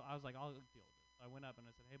 So I was like, "I'll deal with this." So I went up and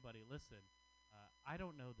I said, "Hey, buddy, listen, I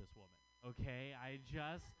don't know this woman, okay? I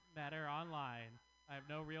just met her online. I have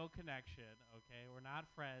no real connection, okay? We're not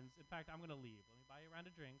friends. In fact, I'm going to leave. Let me buy you a round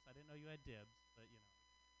of drinks. I didn't know you had dibs, but, you know.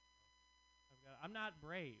 I'm not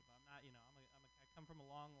brave. I'm not, you know, I come from a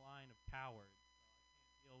long line of cowards, so I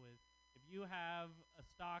can't deal with. If you have a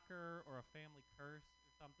stalker or a family curse or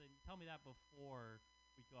something, tell me that before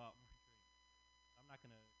we go out for drinks. I'm not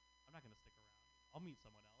gonna stick around. I'll meet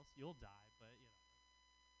someone else. You'll die, but you know,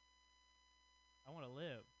 I want to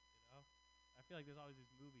live. You know, I feel like there's always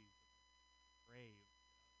these movies, brave. You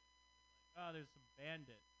know, oh, there's some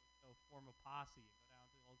bandits. Let's go form a posse and go down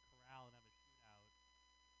to the old corral and have a shootout.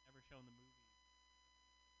 Never shown the movies.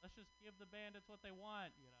 Let's just give the bandits what they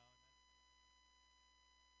want. You know.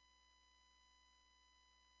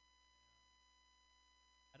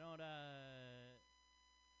 I don't.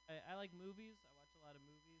 I like movies. I watch a lot of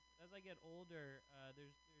movies. As I get older,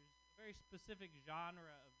 there's a very specific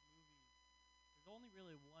genre of movies. There's only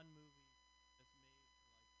really one movie that's made for like men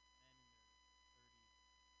in their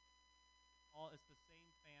 30s. It's the same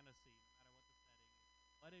fantasy, no matter what the setting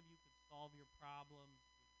is. What if you could solve your problems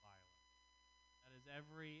with violence? That is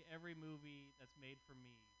every movie that's made for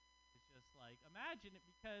me. It's just like, imagine it,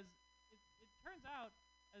 because it turns out,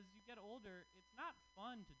 as you get older, it's not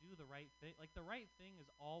fun to do the right thing. Like, the right thing is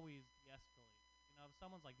always de-escalating. You know, if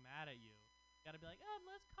someone's like mad at you, you gotta be like,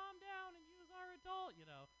 let's calm down and use our adult, you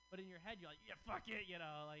know. But in your head, you're like, yeah, fuck it, you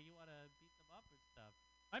know. Like, you want to beat them up and stuff.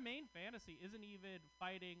 My main fantasy isn't even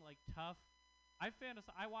fighting like tough. I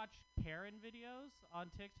watch Karen videos on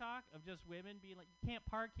TikTok of just women being like, you can't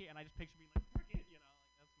park here, and I just picture being like, fuck it, you know.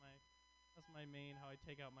 Like, that's my main, how I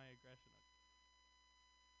take out my aggression.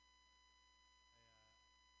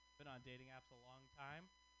 Been on dating apps a long time.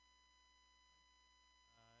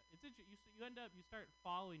 It's interesting. You start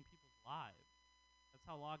following people's lives. That's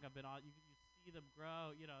how long I've been on. You see them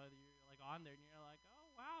grow. You know, you're like on there, and you're like,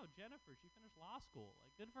 oh wow, Jennifer, she finished law school.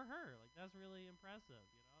 Like, good for her. Like, that's really impressive.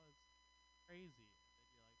 You know, it's crazy. And then you're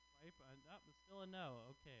like, swipe, it's still a no.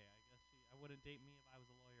 Okay, I guess I wouldn't date me if I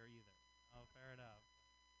was a lawyer either. Oh, fair enough.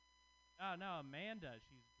 Oh no, Amanda,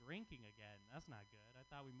 she's drinking again. That's not good. I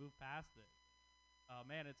thought we moved past this. Oh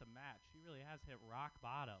man, it's a match. She really has hit rock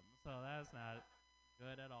bottom, so that's not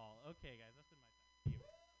good at all. Okay, guys, that's been my time.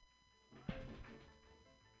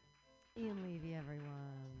 Ian Levy,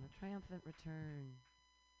 everyone. A triumphant return.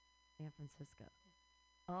 San Francisco.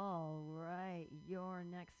 All right, your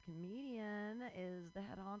next comedian is the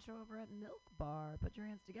head honcho over at Milk Bar. Put your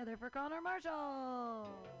hands together for Connor Marshall.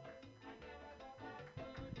 How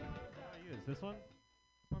do I use this one?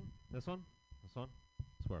 This one? This one?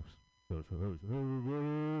 This works. What's up?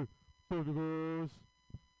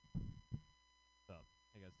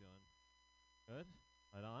 How you guys doing? Good?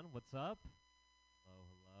 Right on. What's up? Hello,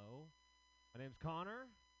 hello. My name's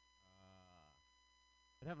Connor.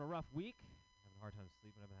 Been having a rough week. Having a hard time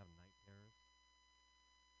sleeping. I've been having night terrors.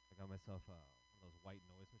 I got myself one of those white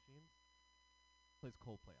noise machines. Plays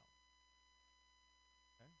Coldplay album.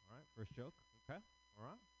 Okay, all right. First joke. Okay, all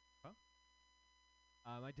right. Okay.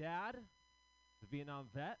 My dad, the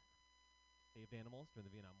Vietnam vet, saved animals during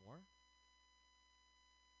the Vietnam War.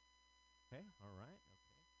 Okay, all right,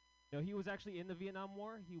 okay. No, he was actually in the Vietnam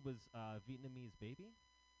War. He was Vietnamese baby.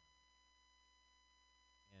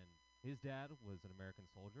 And his dad was an American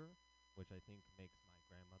soldier, which I think makes my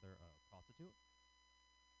grandmother a prostitute.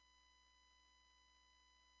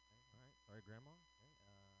 Okay, all right, sorry, Grandma.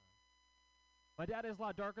 Okay, my dad is a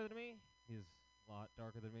lot darker than me. He's a lot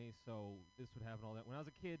darker than me, so this would happen all that. When I was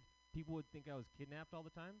a kid, people would think I was kidnapped all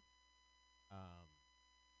the time, um,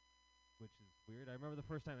 which is weird. I remember the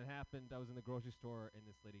first time it happened, I was in the grocery store, and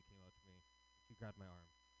this lady came up to me. She grabbed my arm.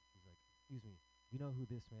 She's like, "Excuse me, you know who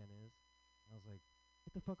this man is?" And I was like,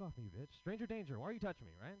 "Get the fuck off me, bitch. Stranger danger. Why are you touching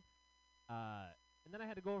me, right?" And then I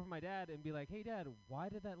had to go over to my dad and be like, "Hey, Dad, why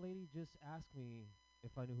did that lady just ask me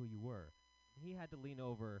if I knew who you were?" And he had to lean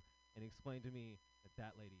over and explain to me that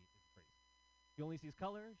that lady is crazy. She only sees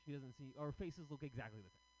color. She doesn't see, or faces look exactly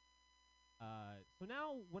the same. So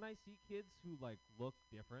now when I see kids who like look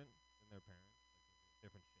different than their parents, like a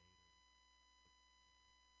different shade,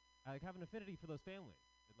 I like have an affinity for those families.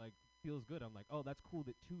 It like feels good. I'm like, oh, that's cool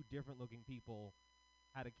that two different looking people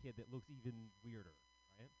had a kid that looks even weirder,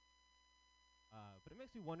 right? But it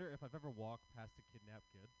makes me wonder if I've ever walked past a kidnapped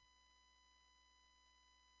kid.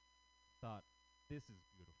 Thought, this is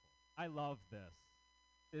beautiful. I love this.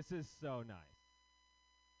 This is so nice.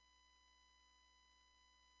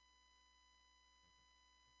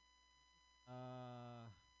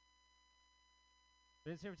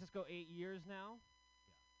 Been in San Francisco 8 years now.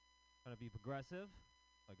 Yeah. Trying to be progressive.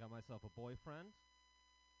 So I got myself a boyfriend.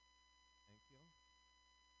 Thank you.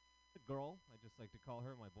 A girl. I just like to call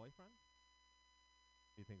her my boyfriend.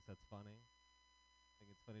 She thinks that's funny. I think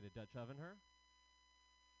it's funny to Dutch oven her.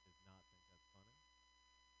 Does not think that's funny. Oh boy.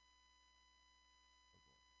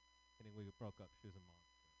 Kidding, we broke up. She was a monster.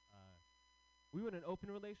 We were in an open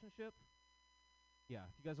relationship. Yeah,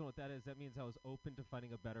 if you guys don't know what that is, that means I was open to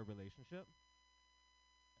finding a better relationship.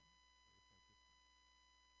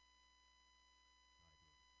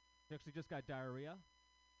 She actually just got diarrhea.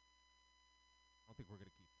 I don't think we're going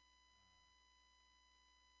to keep it.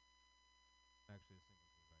 I'm actually a single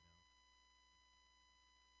dude right now.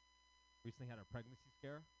 Recently had a pregnancy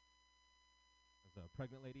scare. There's a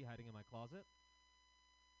pregnant lady hiding in my closet.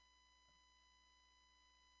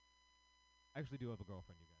 I actually do have a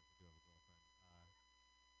girlfriend, you guys. I do have a girlfriend.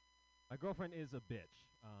 My girlfriend is a bitch.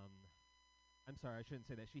 I'm sorry, I shouldn't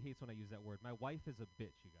say that. She hates when I use that word. My wife is a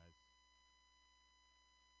bitch, you guys.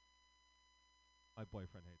 My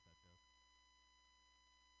boyfriend hates that joke.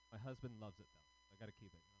 My husband loves it, though. I gotta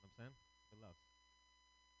keep it. You know what I'm saying? He loves.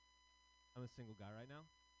 I'm a single guy right now.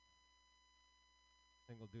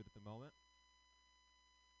 Single dude at the moment.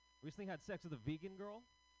 Recently had sex with a vegan girl.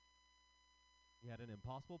 He had an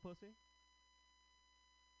impossible pussy.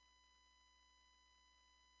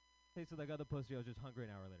 Tasted like other pussy. I was just hungry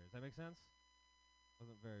an hour later. Does that make sense?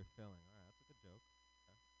 Wasn't very filling. All right, that's a good joke.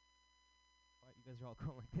 Okay. Why you guys are all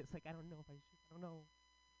going like this? Like I don't know if I should. I don't know.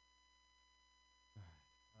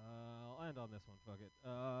 I'll end on this one. Fuck it.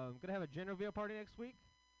 I'm gonna have a gender reveal party next week.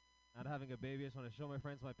 Not having a baby. I just want to show my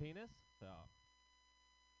friends my penis. So.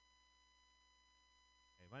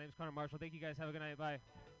 Hey, my name's Connor Marshall. Thank you guys. Have a good night. Bye.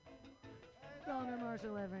 Connor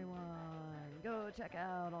Marshall, everyone. Go check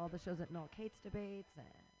out all the shows at Noel Cates Debates and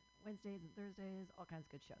Wednesdays and Thursdays. All kinds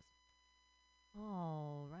of good shows.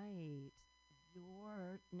 All right.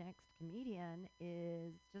 Your next comedian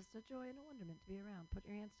is just a joy and a wonderment to be around. Put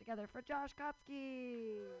your hands together for Josh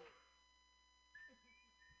Kotsky.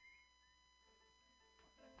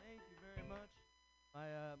 Thank you very much.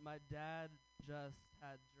 My dad just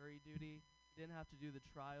had jury duty. He didn't have to do the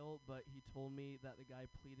trial, but he told me that the guy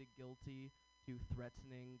pleaded guilty to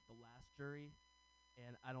threatening the last jury,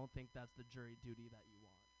 and I don't think that's the jury duty that you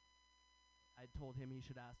want. I told him he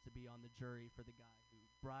should ask to be on the jury for the guy who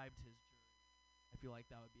bribed his jury. I feel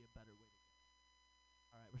like that would be a better way to go.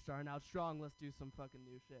 All right, we're starting out strong. Let's do some fucking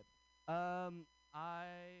new shit. I'm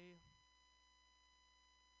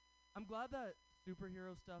glad that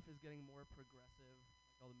superhero stuff is getting more progressive, like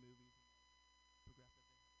all the movies and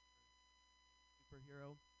progressive. They have their first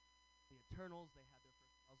superhero. The Eternals, they had their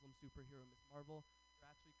first Muslim superhero, Miss Marvel.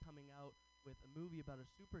 They're actually coming out with a movie about a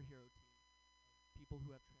superhero team of people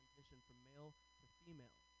who have transitioned from male to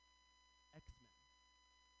female. X-Men.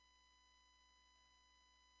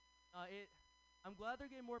 I'm glad they're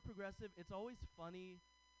getting more progressive. It's always funny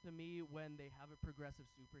to me when they have a progressive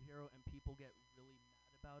superhero and people get really mad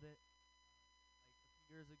about it. Like a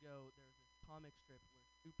few years ago, there was this comic strip where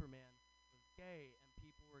Superman was gay and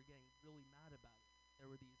people were getting really mad about it. There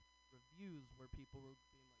were these reviews where people were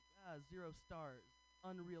being like, 0 stars,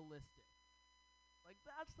 unrealistic. Like,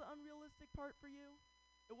 that's the unrealistic part for you?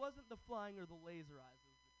 It wasn't the flying or the laser eyes,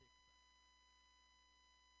 it was the dick size.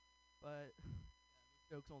 But, yeah, this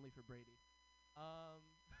joke's only for Brady.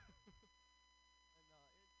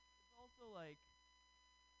 It's also like,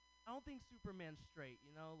 I don't think Superman's straight,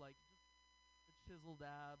 you know? Like, just the chiseled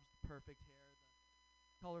abs, the perfect hair,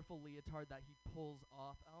 the colorful leotard that he pulls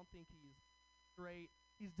off. I don't think he's straight.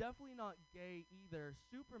 He's definitely not gay either.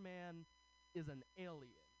 Superman is an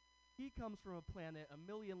alien. He comes from a planet a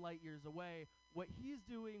million light years away. What he's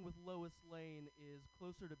doing with Lois Lane is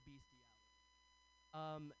closer to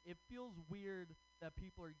bestiality. It feels weird that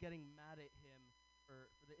people are getting mad at him for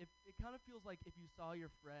the. It kind of feels like if you saw your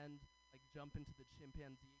friend like jump into the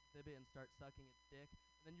chimpanzee exhibit and start sucking its dick,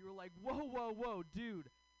 and then you were like, whoa, whoa, whoa,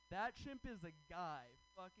 dude, that chimp is a guy,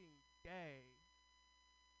 fucking gay.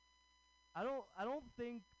 I don't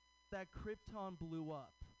think that Krypton blew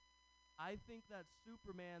up. I think that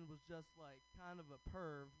Superman was just like kind of a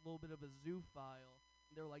perv, a little bit of a zoophile.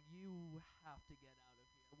 And they were like, you have to get out of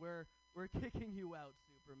here. We're kicking you out,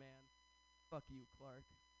 Superman. Fuck you, Clark.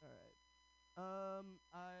 All right.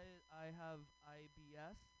 I have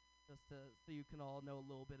IBS just so you can all know a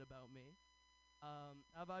little bit about me. I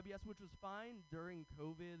have IBS, which was fine during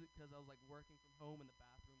COVID because I was like working from home and the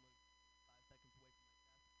bathroom was 5 seconds away from my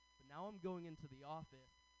desk. But now I'm going into the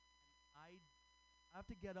office and I have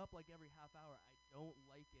to get up like every half hour. I don't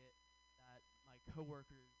like it that my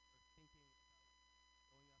coworkers are thinking about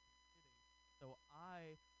going up and sitting. So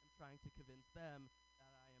I am trying to convince them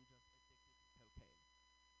that I am just addicted to cocaine.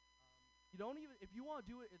 You don't even, if you want to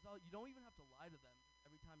do it, you don't even have to lie to them.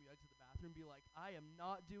 Every time you exit the bathroom, be like, I am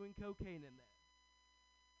not doing cocaine in there.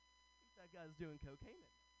 I think that guy's doing cocaine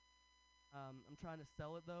in there. I'm trying to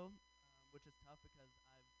sell it though, which is tough because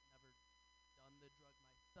I've never done the drug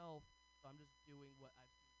myself. So I'm just doing what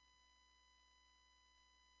I've seen.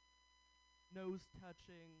 Nose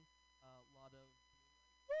touching, a lot of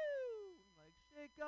woo, like shake up.